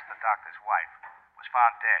Almore, that's the doctor's wife, was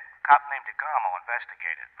found dead. A cop named DeGarmo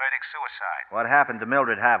investigated. Verdict suicide. What happened to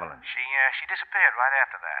Mildred Haviland? She disappeared right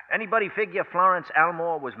after that. Anybody figure Florence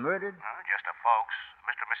Almore was murdered? Just the folks,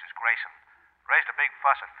 Mr. and Mrs. Grayson. Raised a big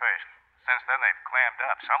fuss at first. Since then, they've clammed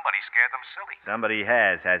up. Somebody scared them silly. Somebody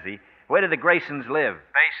has he? Where do the Graysons live?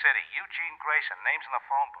 Bay City. Eugene Grayson. Name's in the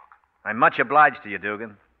phone book. I'm much obliged to you,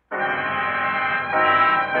 Dugan.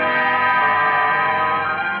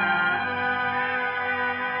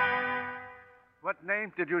 What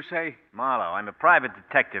name did you say? Marlowe. I'm a private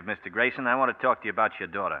detective, Mr. Grayson. I want to talk to you about your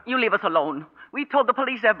daughter. You leave us alone. We've told the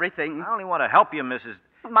police everything. I only want to help you, Mrs.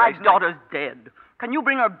 My Grayson. daughter's dead. Can you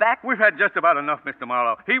bring her back? We've had just about enough, Mr.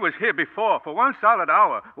 Marlowe. He was here before for 1 solid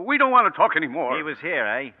hour. We don't want to talk anymore. He was here,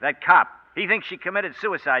 eh? That cop. He thinks she committed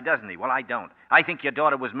suicide, doesn't he? Well, I don't. I think your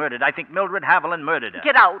daughter was murdered. I think Mildred Haviland murdered her.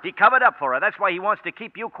 Get out. He covered up for her. That's why he wants to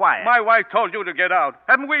keep you quiet. My wife told you to get out.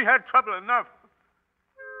 Haven't we had trouble enough?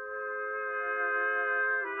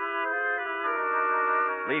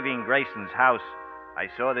 Leaving Grayson's house, I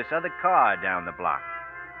saw this other car down the block.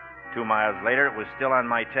 2 miles later, it was still on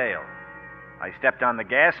my tail. I stepped on the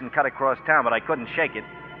gas and cut across town, but I couldn't shake it.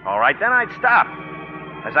 All right, then I'd stop.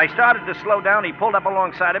 As I started to slow down, he pulled up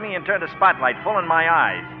alongside of me and turned a spotlight full in my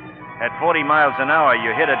eyes. At 40 miles an hour,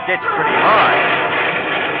 you hit a ditch pretty hard.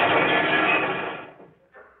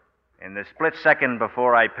 In the split second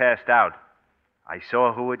before I passed out, I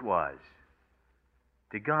saw who it was.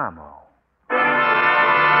 DeGarmo.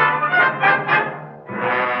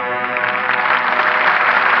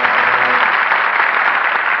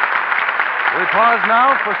 We pause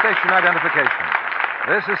now for station identification.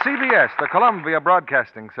 This is CBS, the Columbia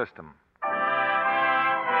Broadcasting System.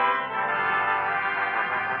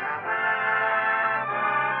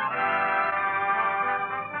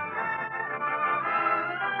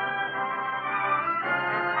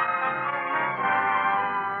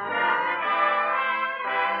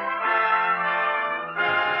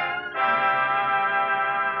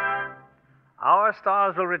 Our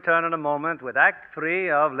stars will return in a moment with Act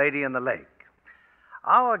 3 of Lady in the Lake.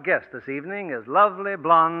 Our guest this evening is lovely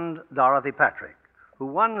blonde Dorothy Patrick, who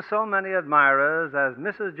won so many admirers as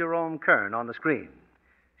Mrs. Jerome Kern on the screen.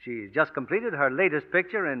 She's just completed her latest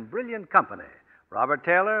picture in brilliant company, Robert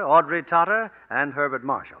Taylor, Audrey Totter, and Herbert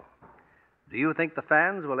Marshall. Do you think the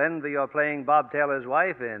fans will envy your playing Bob Taylor's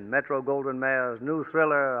wife in Metro-Goldwyn-Mayer's new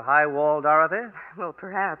thriller, High Wall, Dorothy? Well,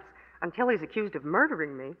 perhaps, until he's accused of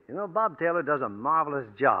murdering me. You know, Bob Taylor does a marvelous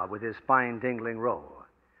job with his spine-tingling role.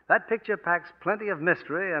 That picture packs plenty of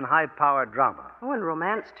mystery and high-powered drama. Oh, and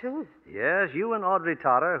romance, too. Yes, you and Audrey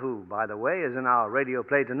Totter, who, by the way, is in our radio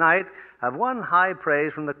play tonight, have won high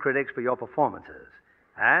praise from the critics for your performances.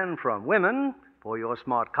 And from women for your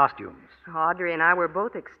smart costumes. Audrey and I were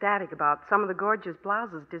both ecstatic about some of the gorgeous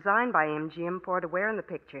blouses designed by MGM for her to wear in the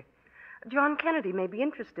picture. John Kennedy may be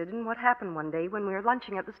interested in what happened one day when we were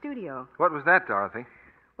lunching at the studio. What was that, Dorothy?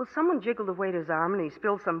 Well, someone jiggled the waiter's arm and he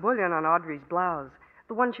spilled some bouillon on Audrey's blouse,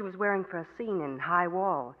 the one she was wearing for a scene in High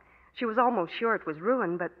Wall. She was almost sure it was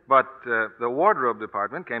ruined, but... But the wardrobe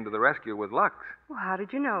department came to the rescue with Lux. Well, how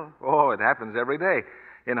did you know? Oh, it happens every day.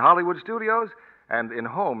 In Hollywood studios and in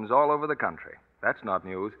homes all over the country. That's not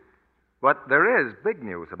news. But there is big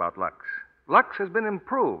news about Lux. Lux has been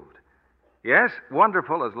improved. Yes,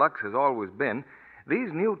 wonderful as Lux has always been,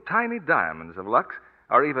 these new tiny diamonds of Lux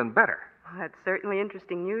are even better. That's certainly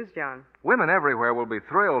interesting news, John. Women everywhere will be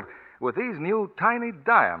thrilled with these new tiny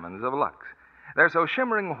diamonds of Lux. They're so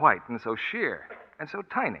shimmering white and so sheer and so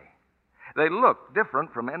tiny. They look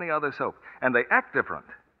different from any other soap, and they act different.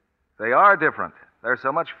 They are different. They're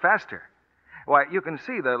so much faster. Why, you can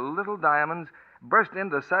see the little diamonds burst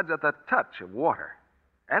into suds at the touch of water.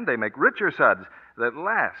 And they make richer suds that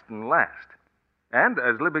last and last. And,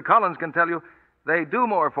 as Libby Collins can tell you, they do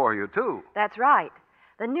more for you, too. That's right.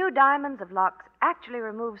 The new diamonds of Lux actually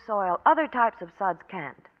remove soil other types of suds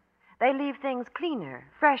can't. They leave things cleaner,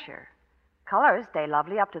 fresher. Colors stay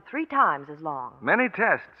lovely up to 3 times as long. Many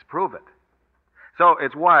tests prove it. So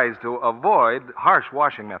it's wise to avoid harsh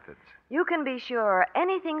washing methods. You can be sure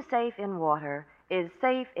anything safe in water is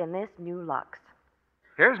safe in this new Lux.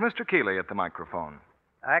 Here's Mr. Keeley at the microphone.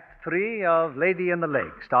 Act 3 of Lady in the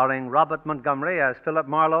Lake, starring Robert Montgomery as Philip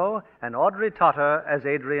Marlowe and Audrey Totter as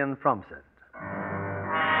Adrian Fromset.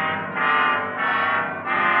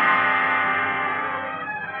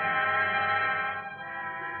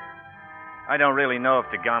 I don't really know if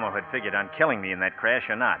DeGamo had figured on killing me in that crash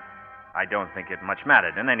or not. I don't think it much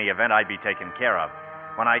mattered. In any event, I'd be taken care of.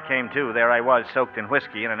 When I came to, there I was, soaked in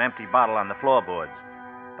whiskey and an empty bottle on the floorboards.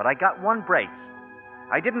 But I got one break.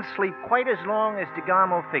 I didn't sleep quite as long as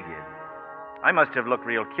DeGamo figured. I must have looked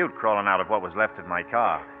real cute crawling out of what was left of my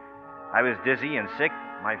car. I was dizzy and sick,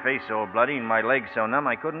 my face so bloody and my legs so numb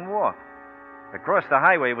I couldn't walk. Across the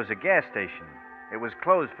highway was a gas station. It was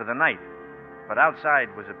closed for the night, but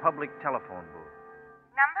outside was a public telephone booth.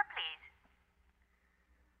 Number, please.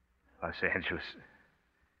 Los Angeles.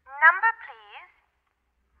 Number, please.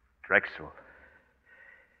 Drexel.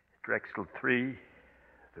 Drexel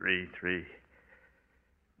 33391.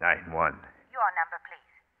 Your number,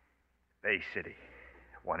 please. Bay City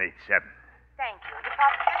 187. Thank you.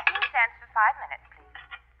 Deposit 15 cents for 5 minutes, please.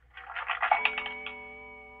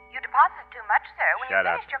 You deposited too much, sir. When Shut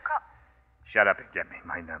you up. finished your call. Shut up and get me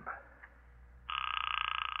my number.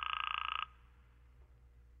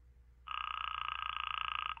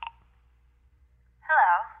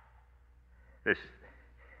 Hello.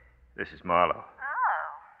 This is Marlowe. Oh,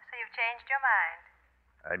 so you've changed your mind.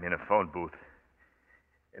 I'm in a phone booth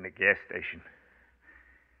in a gas station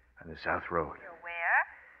on the South Road. You're where?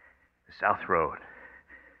 The South Road.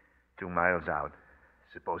 2 miles out.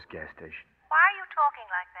 Supposed gas station. Why are you talking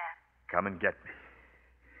like that? Come and get me.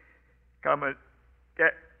 Come and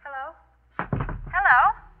get... Hello?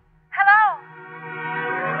 Hello? Hello?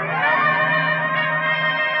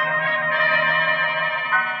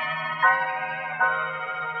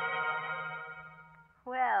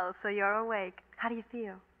 Well, so you're awake. How do you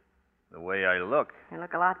feel? The way I look. You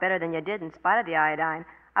look a lot better than you did in spite of the iodine.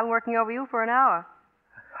 I've been working over you for an hour.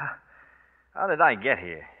 How did I get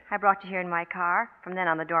here? I brought you here in my car. From then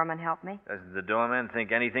on, the doorman helped me. Doesn't the doorman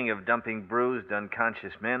think anything of dumping bruised,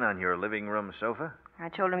 unconscious men on your living room sofa? I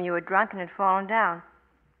told him you were drunk and had fallen down.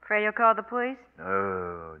 Afraid you'll call the police?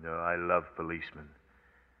 Oh, no, I love policemen.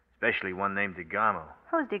 Especially one named DeGamo.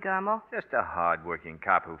 Who's DeGamo? Just a hard-working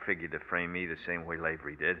cop who figured to frame me the same way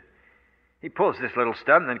Lavery did. He pulls this little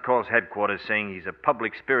stunt and then calls headquarters saying he's a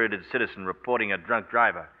public-spirited citizen reporting a drunk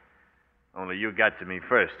driver. Only you got to me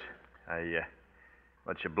first.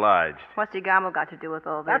 Much obliged. What's DeGamo got to do with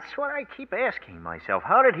all this? That's what I keep asking myself.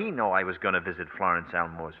 How did he know I was going to visit Florence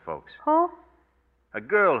Elmore's folks? Who? A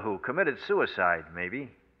girl who committed suicide,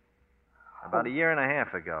 maybe. About 1.5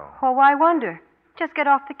 years ago. Well, why wonder? Just get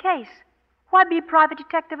off the case. Why be a private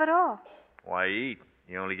detective at all? Why eat?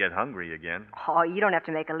 You only get hungry again. Oh, you don't have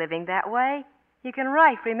to make a living that way. You can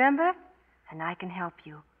write, remember? And I can help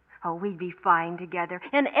you. Oh, we'd be fine together.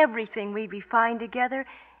 In everything, we'd be fine together.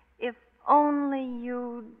 If only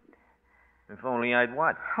you'd... If only I'd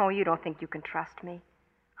what? Oh, you don't think you can trust me.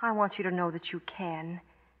 I want you to know that you can.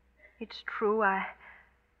 It's true,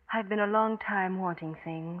 I've been a long time wanting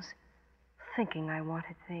things. Thinking I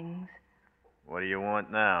wanted things. What do you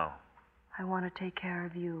want now? I want to take care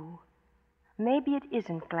of you. Maybe it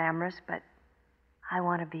isn't glamorous, but I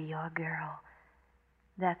want to be your girl.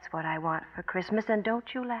 That's what I want for Christmas, and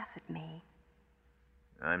don't you laugh at me.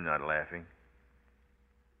 I'm not laughing.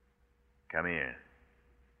 Come here.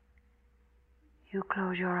 You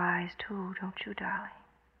close your eyes, too, don't you, darling?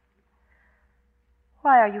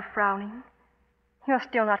 Why are you frowning? You're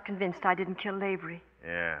still not convinced I didn't kill Lavery.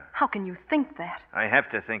 Yeah. How can you think that? I have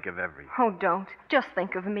to think of everything. Oh, don't. Just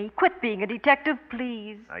think of me. Quit being a detective,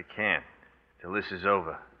 please. I can't. Till this is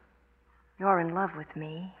over. You're in love with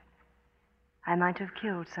me. I might have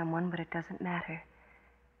killed someone, but it doesn't matter.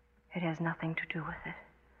 It has nothing to do with it.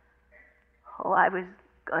 Oh, I was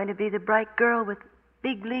going to be the bright girl with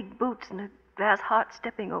big league boots and a glass heart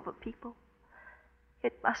stepping over people.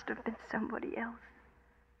 It must have been somebody else.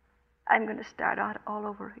 I'm going to start out all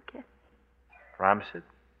over again. Promise it?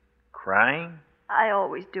 Crying? I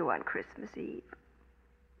always do on Christmas Eve.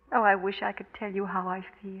 Oh, I wish I could tell you how I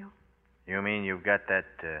feel. You mean you've got that,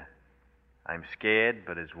 I'm scared,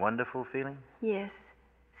 but it's wonderful feeling? Yes.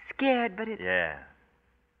 Scared, but it's... Yeah.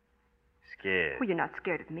 Scared. Well, you're not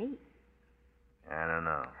scared of me. I don't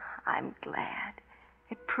know. I'm glad.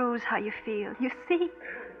 It proves how you feel. You see,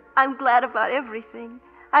 I'm glad about everything.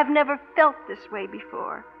 I've never felt this way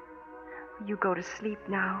before. You go to sleep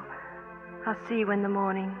now. I'll see you in the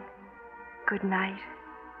morning. Good night.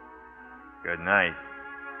 Good night.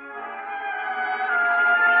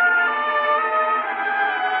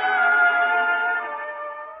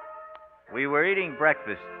 We were eating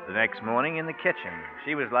breakfast the next morning in the kitchen.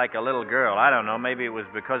 She was like a little girl. I don't know, maybe it was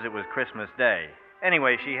because it was Christmas Day.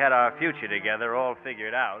 Anyway, she had our future together all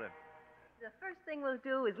figured out. The first thing we'll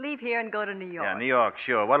do is leave here and go to New York. Yeah, New York,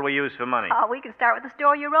 sure. What'll we use for money? Oh, we can start with the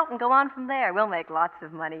story you wrote and go on from there. We'll make lots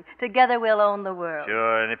of money. Together we'll own the world.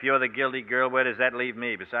 Sure, and if you're the guilty girl, where does that leave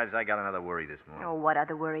me? Besides, I got another worry this morning. Oh, what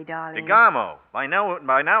other worry, darling? DeGarmo. By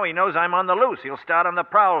now he knows I'm on the loose. He'll start on the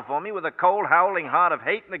prowl for me with a cold, howling heart of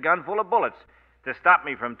hate and a gun full of bullets to stop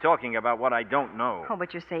me from talking about what I don't know. Oh,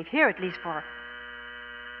 but you're safe here, at least for...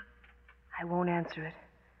 I won't answer it.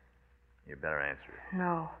 You better answer it.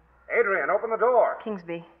 No. Adrian, open the door.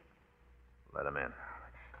 Kingsby. Let him in.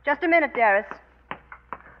 Just a minute, Darius.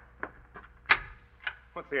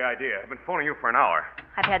 What's the idea? I've been phoning you for an hour.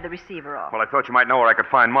 I've had the receiver off. Well, I thought you might know where I could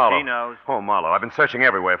find Marlowe. She knows. Oh, Marlowe, I've been searching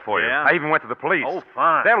everywhere for you. Yeah? I even went to the police. Oh,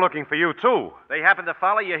 fine. They're looking for you, too. They happen to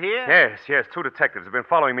follow you here? Yes. 2 detectives have been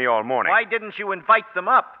following me all morning. Why didn't you invite them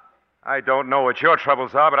up? I don't know what your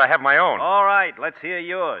troubles are, but I have my own. All right, let's hear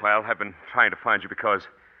yours. Well, I've been trying to find you because,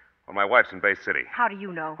 well, my wife's in Bay City. How do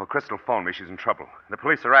you know? Well, Crystal phoned me. She's in trouble. The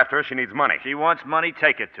police are after her. She needs money. She wants money,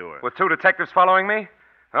 take it to her. With 2 detectives following me?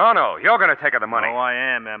 Oh, no. You're going to take her the money. Oh, I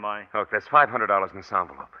am I? Look, there's $500 in this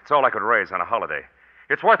envelope. It's all I could raise on a holiday.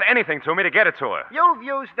 It's worth anything to me to get it to her. You've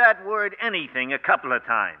used that word anything a couple of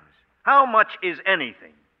times. How much is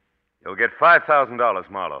anything? You'll get $5,000,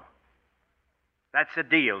 Marlowe. That's a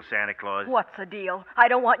deal, Santa Claus. What's a deal? I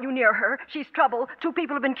don't want you near her. She's trouble. 2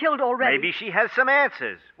 people have been killed already. Maybe she has some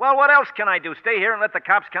answers. Well, what else can I do? Stay here and let the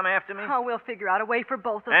cops come after me? Oh, we'll figure out a way for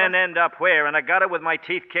both of us. And end up where? In a gutter with my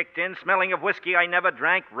teeth kicked in, smelling of whiskey I never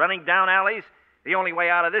drank, running down alleys? The only way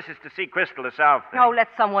out of this is to see Crystal to solve things. Oh, let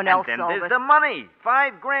someone else and then solve there's it. the money.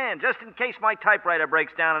 $5,000, just in case my typewriter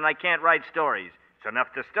breaks down and I can't write stories. It's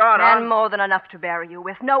enough to start on. And more than enough to bury you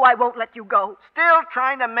with. No, I won't let you go. Still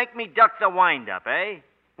trying to make me duck the wind-up, eh?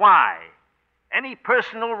 Why? Any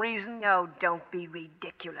personal reason? No, don't be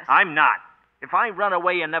ridiculous. I'm not. If I run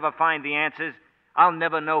away and never find the answers, I'll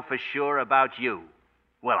never know for sure about you.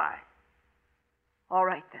 Will I? All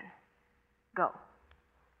right, then. Go.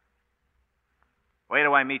 Where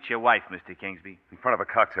do I meet your wife, Mr. Kingsby? In front of a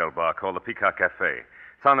cocktail bar called the Peacock Cafe.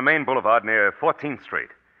 It's on the main boulevard near 14th Street.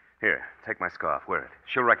 Here, take my scarf. Wear it.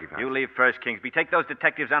 She'll recognize You leave first, Kingsby. Take those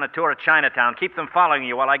detectives on a tour of Chinatown. Keep them following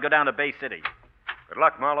you while I go down to Bay City. Good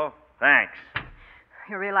luck, Marlowe. Thanks.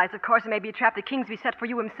 You realize, of course, it may be a trap that Kingsby set for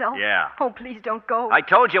you himself? Yeah. Oh, please don't go. I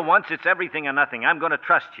told you once it's everything or nothing. I'm going to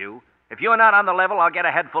trust you. If you're not on the level, I'll get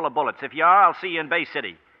a head full of bullets. If you are, I'll see you in Bay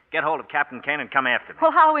City. Get hold of Captain Kane and come after me.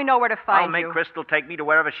 Well, how do we know where to find I'll make you? Crystal take me to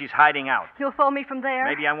wherever she's hiding out. You'll phone me from there?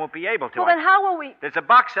 Maybe I won't be able to. Well, then how will we... There's a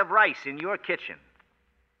box of rice in your kitchen.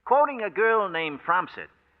 Quoting a girl named Fromset,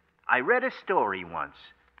 I read a story once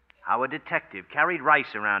how a detective carried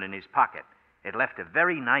rice around in his pocket. It left a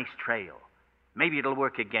very nice trail. Maybe it'll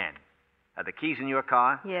work again. Are the keys in your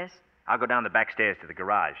car? Yes. I'll go down the back stairs to the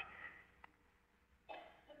garage.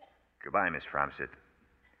 Goodbye, Miss Fromset.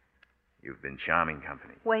 You've been charming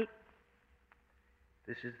company. Wait.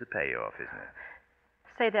 This is the payoff, isn't it?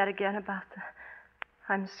 Say that again about the...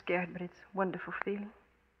 I'm scared, but it's a wonderful feeling.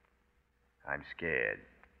 I'm scared,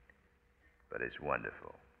 but it's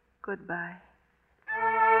wonderful. Goodbye.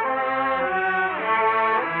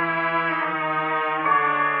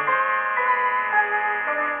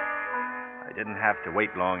 I didn't have to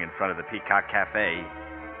wait long in front of the Peacock Cafe.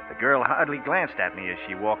 The girl hardly glanced at me as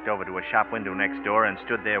she walked over to a shop window next door and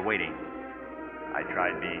stood there waiting. I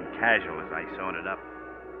tried being casual as I sauntered up.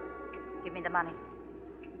 Give me the money.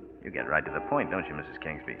 You get right to the point, don't you, Mrs.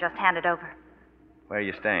 Kingsby? Just hand it over. Where are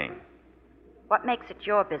you staying? What makes it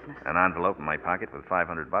your business? An envelope in my pocket with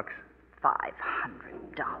 $500. $500.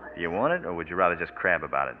 Do you want it, or would you rather just crab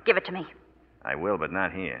about it? Give it to me. I will, but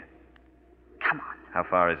not here. Come on. How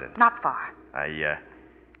far is it? Not far.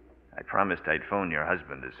 I promised I'd phone your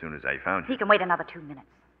husband as soon as I found you. He can wait another 2 minutes.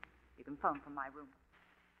 You can phone from my room.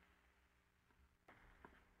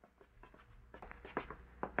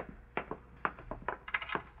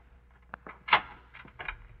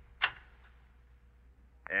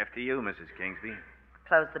 After you, Mrs. Kingsby.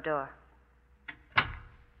 Close the door.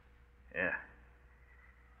 Yeah.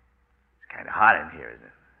 It's kind of hot in here, isn't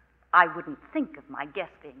it? I wouldn't think of my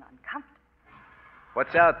guest being uncomfortable.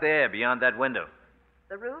 What's out there beyond that window?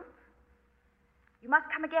 The roof? You must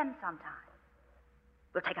come again sometime.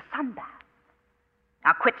 We'll take a sun bath.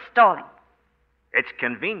 Now quit stalling. It's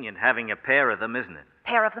convenient having a pair of them, isn't it?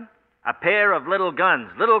 Pair of them? A pair of little guns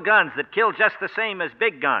that kill just the same as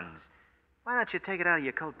big guns. Why don't you take it out of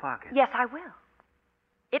your coat pocket? Yes, I will.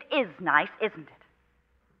 It is nice, isn't it?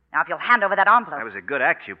 Now, if you'll hand over that envelope. That was a good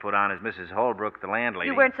act you put on as Mrs. Holbrook, the landlady.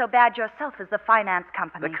 You weren't so bad yourself as the finance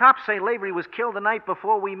company. The cops say Lavery was killed the night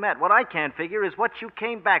before we met. What I can't figure is what you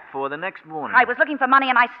came back for the next morning. I was looking for money,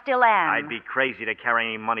 and I still am. I'd be crazy to carry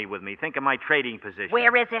any money with me. Think of my trading position.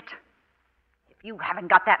 Where is it? If you haven't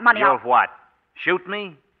got that money, You'll what? Shoot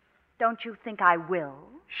me? Don't you think I will?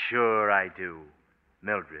 Sure I do,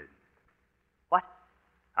 Mildred. What?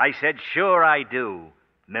 I said, sure I do,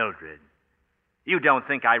 Mildred. You don't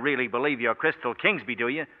think I really believe you're Crystal Kingsby, do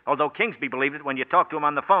you? Although Kingsby believed it when you talked to him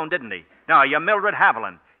on the phone, didn't he? No, you're Mildred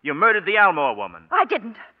Haviland. You murdered the Almore woman. I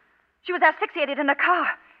didn't. She was asphyxiated in a car.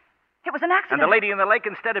 It was an accident. And the lady in the lake,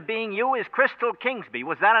 instead of being you, is Crystal Kingsby.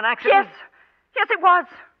 Was that an accident? Yes. Yes, it was.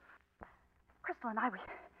 Crystal and I,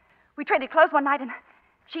 we traded clothes one night, and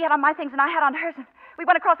she had on my things and I had on hers, and we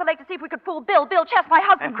went across the lake to see if we could fool Bill Chess, my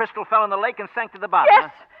husband. And Crystal fell in the lake and sank to the bottom, Yes.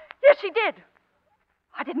 huh? Yes, she did.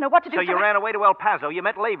 I didn't know what to do. So you ran away to El Paso. You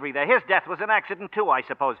met Lavery there. His death was an accident, too, I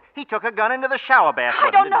suppose. He took a gun into the shower bath.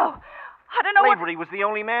 I don't know. I don't know Lavery was the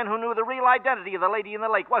only man who knew the real identity of the lady in the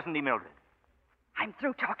lake, wasn't he, Mildred? I'm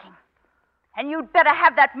through talking. And you'd better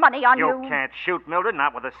have that money on you. You can't shoot, Mildred,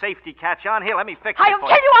 not with a safety catch on. Here, let me fix it I'll for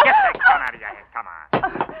kill you. Get that gun out of your head. Come on.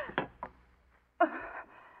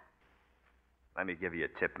 Let me give you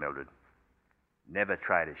a tip, Mildred. Never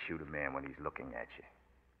try to shoot a man when he's looking at you.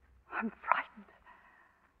 I'm frightened.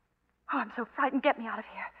 Oh, I'm so frightened. Get me out of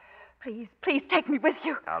here. Please, please take me with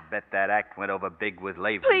you. I'll bet that act went over big with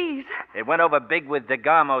Lavery. Please. It went over big with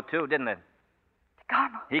DeGarmo, too, didn't it?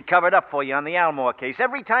 DeGarmo? He covered up for you on the Almore case.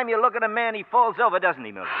 Every time you look at a man, he falls over, doesn't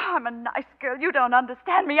he, Mildred? I'm a nice girl. You don't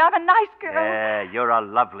understand me. I'm a nice girl. Yeah, you're a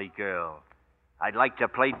lovely girl. I'd like to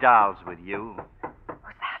play dolls with you.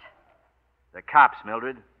 Who's that? The cops,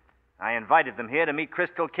 Mildred. I invited them here to meet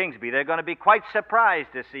Crystal Kingsby. They're going to be quite surprised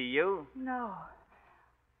to see you. No.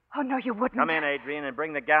 Oh, no, you wouldn't. Come in, Adrian, and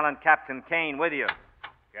bring the gallant Captain Kane with you.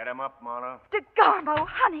 Get him up, Marlowe. DeGarmo,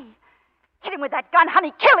 honey. Hit him with that gun,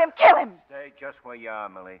 honey. Kill him, kill him. Stay just where you are,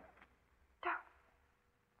 Millie.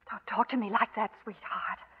 Don't talk to me like that,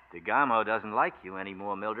 sweetheart. DeGarmo doesn't like you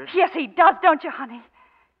anymore, Mildred. Yes, he does, don't you, honey?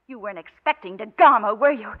 You weren't expecting DeGarmo,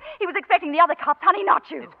 were you? He was expecting the other cops, honey,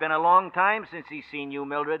 not you. It's been a long time since he's seen you,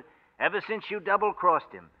 Mildred. Ever since you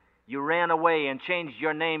double-crossed him. You ran away and changed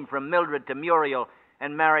your name from Mildred to Muriel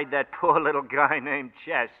and married that poor little guy named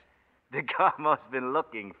Chess. DeGarmo's been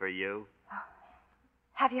looking for you.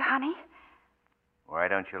 Have you, honey? Why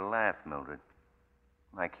don't you laugh, Mildred?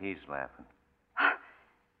 Like he's laughing.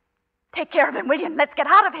 Take care of him, will you? And let's get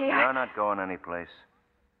out of here. You're not going anyplace.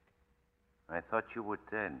 I thought you were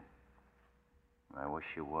dead. I wish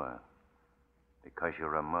you were. Because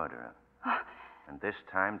you're a murderer. And this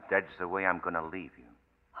time, dead's the way I'm going to leave you.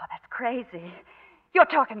 Oh, that's crazy. You're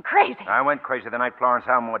talking crazy. I went crazy the night Florence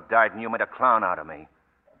Almore died, and you made a clown out of me.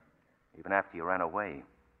 Even after you ran away,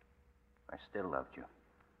 I still loved you.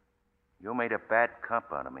 You made a bad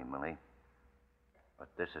cop out of me, Millie. But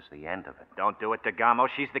this is the end of it. Don't do it, DeGarmo.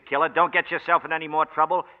 She's the killer. Don't get yourself in any more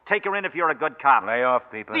trouble. Take her in if you're a good cop. Lay off,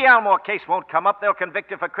 people. The Almore case won't come up. They'll convict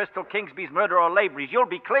her for Crystal Kingsby's murder or Lavery's. You'll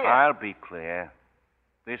be clear. I'll be clear.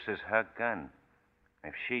 This is her gun.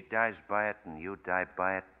 If she dies by it and you die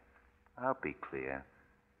by it, I'll be clear.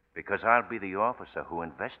 Because I'll be the officer who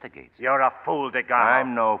investigates. You're a fool, DeGarmo.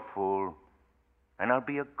 I'm no fool. And I'll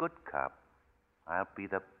be a good cop. I'll be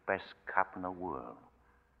the best cop in the world.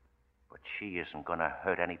 But she isn't going to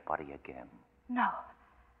hurt anybody again. No.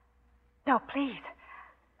 No, please.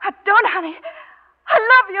 Don't, honey. I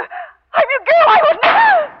love you. I'm your girl. I would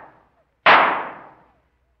never.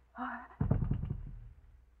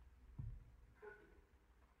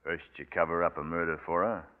 First you cover up a murder for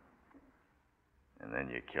her, and then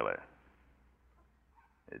you kill her.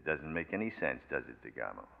 It doesn't make any sense, does it,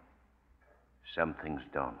 DeGarmo? Some things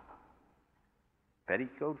don't.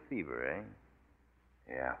 Petticoat fever, eh?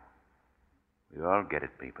 Yeah. We all get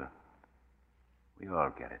it, people. We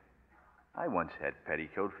all get it. I once had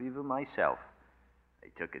petticoat fever myself. I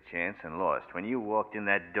took a chance and lost. When you walked in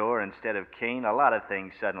that door instead of Kane, a lot of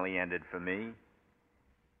things suddenly ended for me.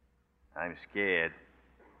 I'm scared,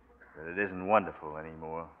 but it isn't wonderful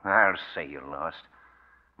anymore. I'll say you lost.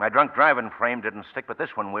 My drunk driving frame didn't stick, but this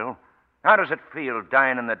one will. How does it feel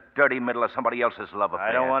dying in the dirty middle of somebody else's love affair?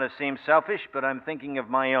 I don't want to seem selfish, but I'm thinking of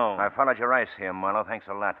my own. I followed your ice here, Marlowe. Thanks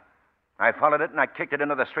a lot. I followed it, and I kicked it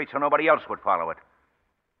into the street so nobody else would follow it.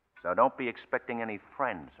 So don't be expecting any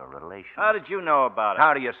friends or relations. How did you know about it?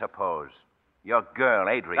 How do you suppose? Your girl,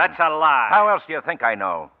 Adrian. That's a lie. How else do you think I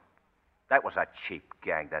know? That was a cheap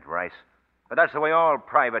gag, that Rice. But that's the way all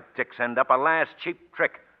private dicks end up. A last cheap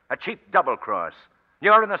trick. A cheap double cross.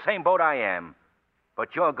 You're in the same boat I am. But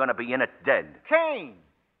you're going to be in it dead. Kane,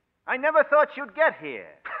 I never thought you'd get here.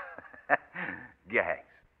 Gags.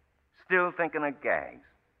 Still thinking of gags.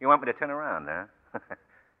 You want me to turn around, huh?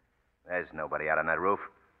 There's nobody out on that roof.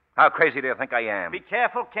 How crazy do you think I am? Be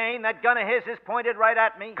careful, Kane. That gun of his is pointed right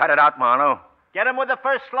at me. Cut it out, Marlowe. Get him with the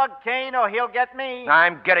first slug, Kane, or he'll get me.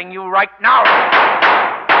 I'm getting you right now.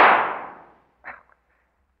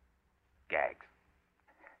 Gags.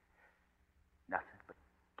 Nothing but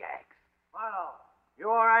gags. Marlowe, you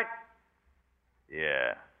all right?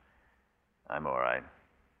 Yeah, I'm all right.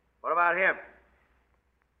 What about him?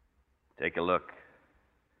 Take a look.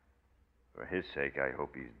 For his sake, I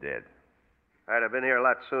hope he's dead. I'd have been here a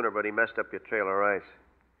lot sooner, but he messed up your trail of rice.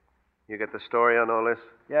 You get the story on all this?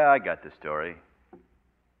 Yeah, I got the story.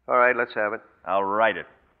 All right, let's have it. I'll write it.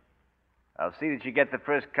 I'll see that you get the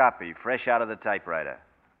first copy, fresh out of the typewriter.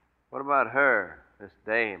 What about her, this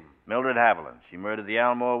dame? Mildred Haviland. She murdered the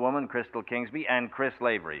Almore woman, Crystal Kingsby, and Chris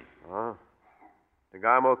Lavery. Oh.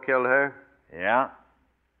 DeGarmo killed her? Yeah.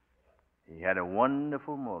 He had a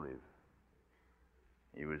wonderful motive.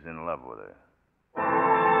 He was in love with her.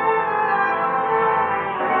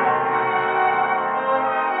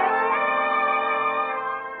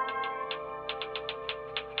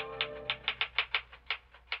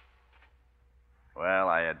 Well,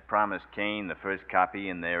 I had promised Kane the first copy,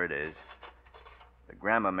 and there it is. The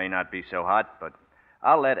grammar may not be so hot, but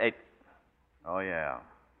I'll let Oh, yeah.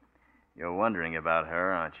 You're wondering about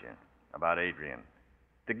her, aren't you? About Adrian.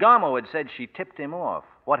 DeGarmo had said she tipped him off.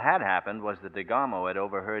 What had happened was that DeGarmo had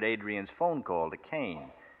overheard Adrian's phone call to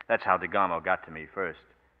Kane. That's how DeGarmo got to me first.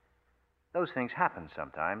 Those things happen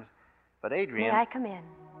sometimes, but Adrian... May I come in?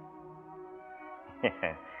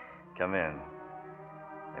 Come in.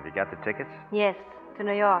 Have you got the tickets? Yes, to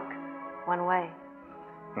New York. One way.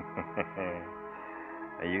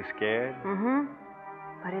 Are you scared? Mm-hmm.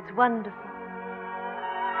 But it's wonderful.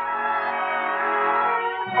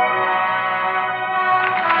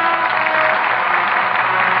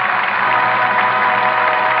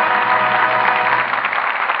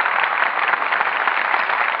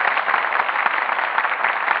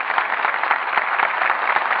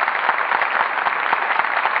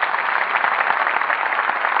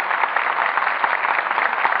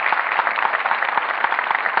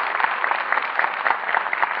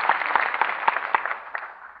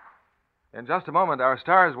 In just a moment, our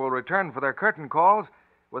stars will return for their curtain calls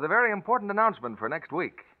with a very important announcement for next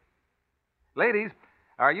week. Ladies,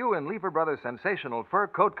 are you in Lever Brothers' sensational fur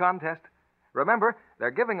coat contest? Remember, they're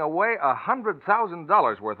giving away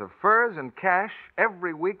 $100,000 worth of furs and cash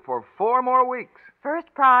every week for 4 more weeks.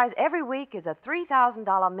 First prize every week is a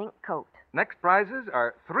 $3,000 mink coat. Next prizes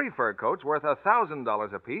are 3 fur coats worth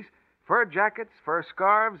 $1,000 apiece, fur jackets, fur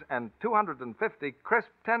scarves, and 250 crisp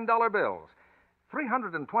 $10 bills.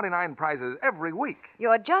 329 prizes every week.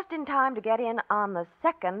 You're just in time to get in on the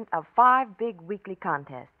second of 5 big weekly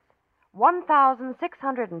contests.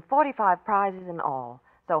 1,645 prizes in all,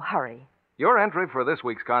 so hurry. Your entry for this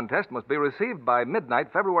week's contest must be received by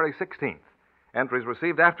midnight, February 16th. Entries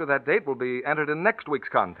received after that date will be entered in next week's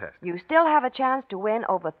contest. You still have a chance to win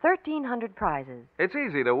over 1,300 prizes. It's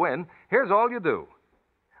easy to win. Here's all you do.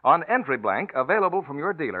 On entry blank, available from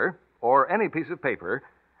your dealer, or any piece of paper,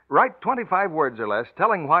 write 25 words or less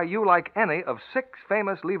telling why you like any of 6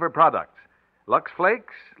 famous Lever products. Lux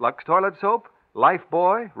Flakes, Lux Toilet Soap,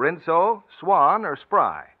 Lifebuoy, Rinso, Swan, or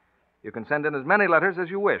Spry. You can send in as many letters as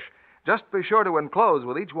you wish. Just be sure to enclose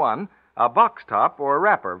with each one a box top or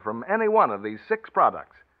wrapper from any one of these 6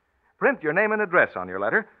 products. Print your name and address on your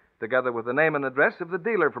letter, together with the name and address of the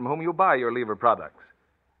dealer from whom you buy your Lever products.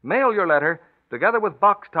 Mail your letter, together with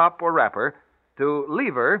box top or wrapper, to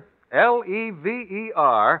Lever,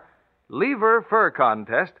 Lever, Lever Fur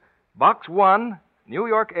Contest, Box 1, New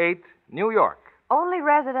York 8, New York. Only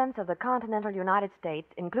residents of the continental United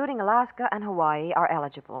States, including Alaska and Hawaii, are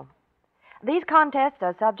eligible. These contests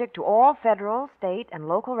are subject to all federal, state, and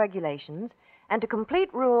local regulations and to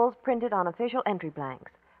complete rules printed on official entry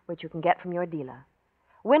blanks, which you can get from your dealer.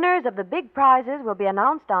 Winners of the big prizes will be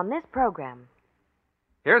announced on this program.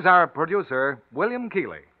 Here's our producer, William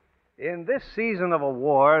Keeley. In this season of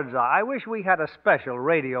awards, I wish we had a special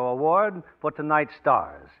radio award for tonight's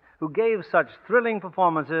stars, who gave such thrilling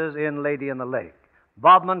performances in Lady in the Lake,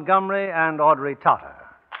 Bob Montgomery and Audrey Totter.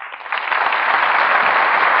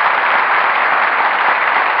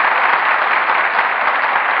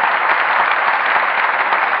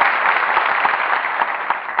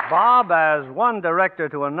 Bob, as one director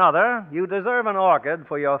to another, you deserve an orchid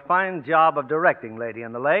for your fine job of directing Lady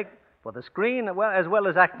in the Lake, for the screen as well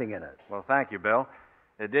as acting in it. Well, thank you, Bill.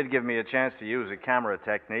 It did give me a chance to use a camera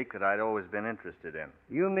technique that I'd always been interested in.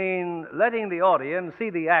 You mean letting the audience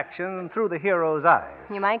see the action through the hero's eyes?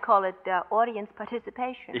 You might call it audience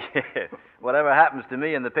participation. Yeah. Whatever happens to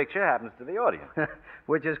me in the picture happens to the audience.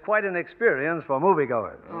 Which is quite an experience for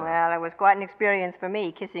moviegoers. Well, it was quite an experience for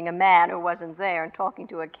me, kissing a man who wasn't there and talking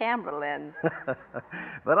to a camera lens.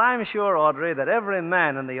 But I'm sure, Audrey, that every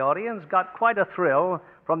man in the audience got quite a thrill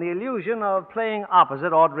from the illusion of playing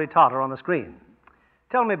opposite Audrey Totter on the screen.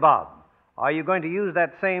 Tell me, Bob, are you going to use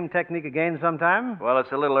that same technique again sometime? Well,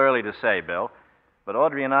 it's a little early to say, Bill. But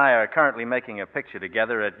Audrey and I are currently making a picture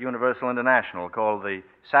together at Universal International called The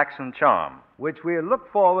Saxon Charm, which we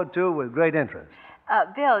look forward to with great interest.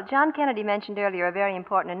 Bill, John Kennedy mentioned earlier a very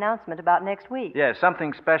important announcement about next week. Yeah,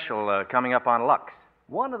 something special coming up on Lux.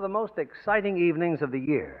 One of the most exciting evenings of the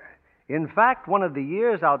year. In fact, one of the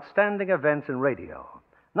year's outstanding events in radio.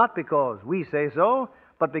 Not because we say so,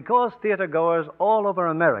 but because theatergoers all over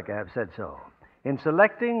America have said so, in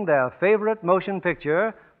selecting their favorite motion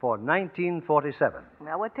picture for 1947.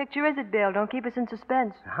 Well, what picture is it, Bill? Don't keep us in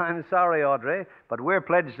suspense. I'm sorry, Audrey, but we're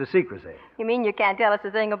pledged to secrecy. You mean you can't tell us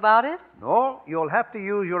a thing about it? No, you'll have to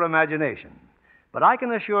use your imagination. But I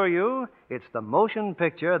can assure you it's the motion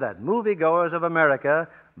picture that moviegoers of America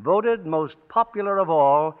voted most popular of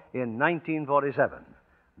all in 1947.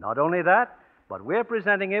 Not only that, but we're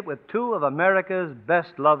presenting it with two of America's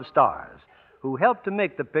best-loved stars who helped to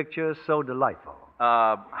make the picture so delightful.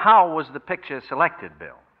 How was the picture selected,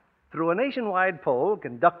 Bill? Through a nationwide poll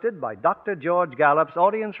conducted by Dr. George Gallup's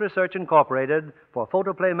Audience Research Incorporated for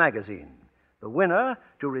Photoplay magazine, the winner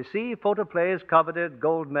to receive Photoplay's coveted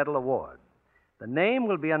Gold Medal Award. The name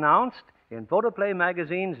will be announced in Photoplay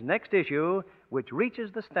magazine's next issue, which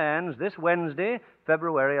reaches the stands this Wednesday,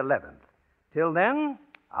 February 11th. Till then,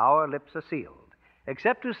 our lips are sealed,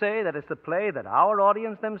 except to say that it's the play that our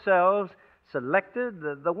audience themselves selected,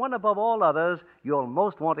 the one above all others you'll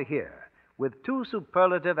most want to hear, with two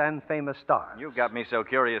superlative and famous stars. You've got me so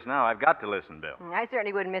curious now, I've got to listen, Bill. I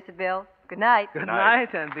certainly wouldn't miss it, Bill. Good night. Good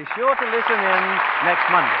night, and be sure to listen in next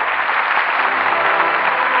Monday.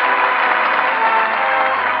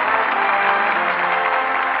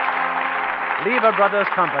 Lever Brothers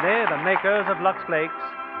Company, the makers of Lux Flakes,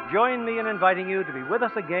 join me in inviting you to be with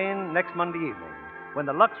us again next Monday evening when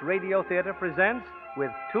the Lux Radio Theater presents,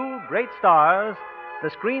 with two great stars, the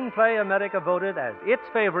screenplay America voted as its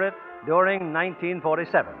favorite during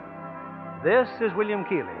 1947. This is William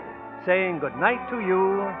Keeley saying good night to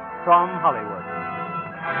you from Hollywood.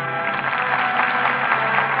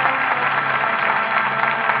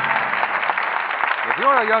 If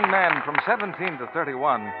you're a young man from 17 to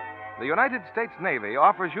 31, the United States Navy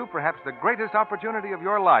offers you perhaps the greatest opportunity of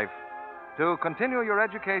your life to continue your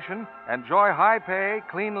education, enjoy high pay,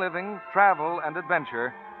 clean living, travel, and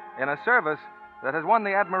adventure in a service that has won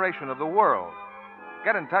the admiration of the world.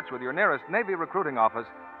 Get in touch with your nearest Navy recruiting office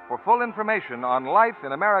for full information on life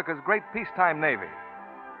in America's great peacetime Navy.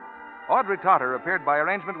 Audrey Totter appeared by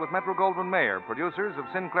arrangement with Metro-Goldwyn-Mayer, producers of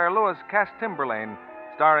Sinclair Lewis' Cast Timberlane,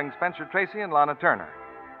 starring Spencer Tracy and Lana Turner.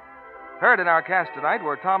 Heard in our cast tonight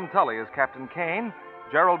were Tom Tully as Captain Kane,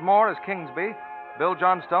 Gerald Moore as Kingsby, Bill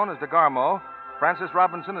Johnstone as DeGarmo, Francis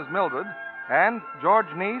Robinson as Mildred, and George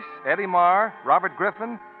Neese, Eddie Marr, Robert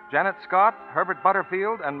Griffin, Janet Scott, Herbert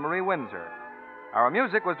Butterfield, and Marie Windsor. Our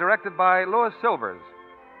music was directed by Louis Silvers.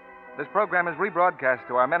 This program is rebroadcast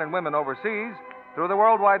to our men and women overseas through the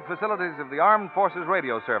worldwide facilities of the Armed Forces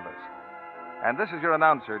Radio Service. And this is your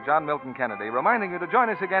announcer, John Milton Kennedy, reminding you to join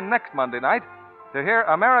us again next Monday night to hear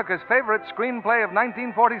America's favorite screenplay of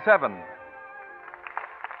 1947.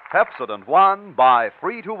 Pepsodent won by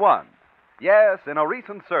 3-1. Yes, in a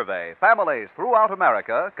recent survey, families throughout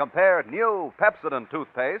America compared new Pepsodent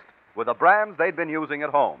toothpaste with the brands they'd been using at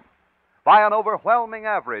home. By an overwhelming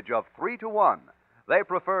average of 3-1, they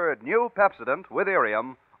preferred new Pepsodent with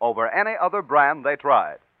Irium over any other brand they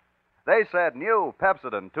tried. They said new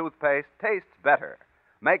Pepsodent toothpaste tastes better,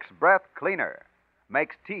 makes breath cleaner,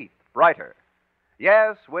 makes teeth brighter.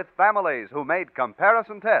 Yes, with families who made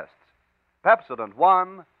comparison tests, Pepsodent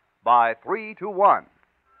won by 3-1.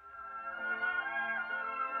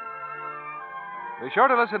 Be sure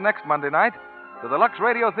to listen next Monday night to the Lux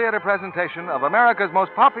Radio Theater presentation of America's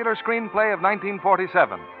most popular screenplay of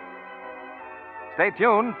 1947. Stay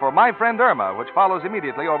tuned for My Friend Irma, which follows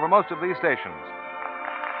immediately over most of these stations.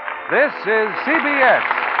 This is CBS,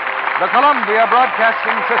 the Columbia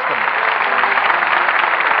Broadcasting System.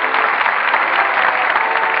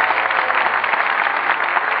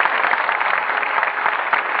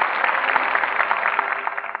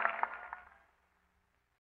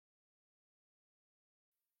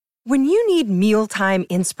 When you need mealtime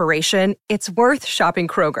inspiration, it's worth shopping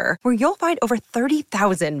Kroger, where you'll find over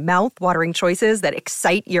 30,000 mouth-watering choices that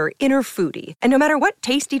excite your inner foodie. And no matter what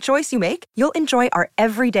tasty choice you make, you'll enjoy our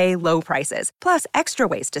everyday low prices, plus extra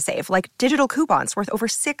ways to save, like digital coupons worth over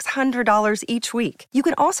 $600 each week. You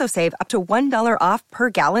can also save up to $1 off per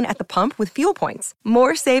gallon at the pump with fuel points.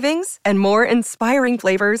 More savings and more inspiring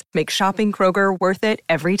flavors make shopping Kroger worth it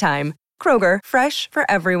every time. Kroger, fresh for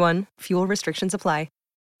everyone. Fuel restrictions apply.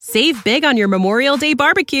 Save big on your Memorial Day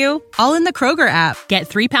barbecue, all in the Kroger app. Get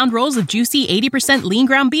 3-pound rolls of juicy 80% lean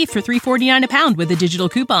ground beef for $3.49 a pound with a digital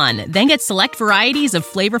coupon. Then get select varieties of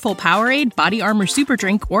flavorful Powerade, Body Armor Super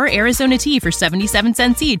Drink, or Arizona tea for 77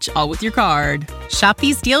 cents each, all with your card. Shop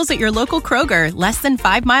these deals at your local Kroger, less than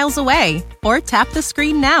 5 miles away. Or tap the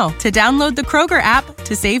screen now to download the Kroger app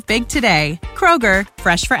to save big today. Kroger,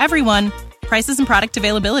 fresh for everyone. Prices and product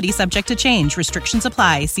availability subject to change. Restrictions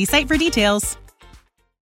apply. See site for details.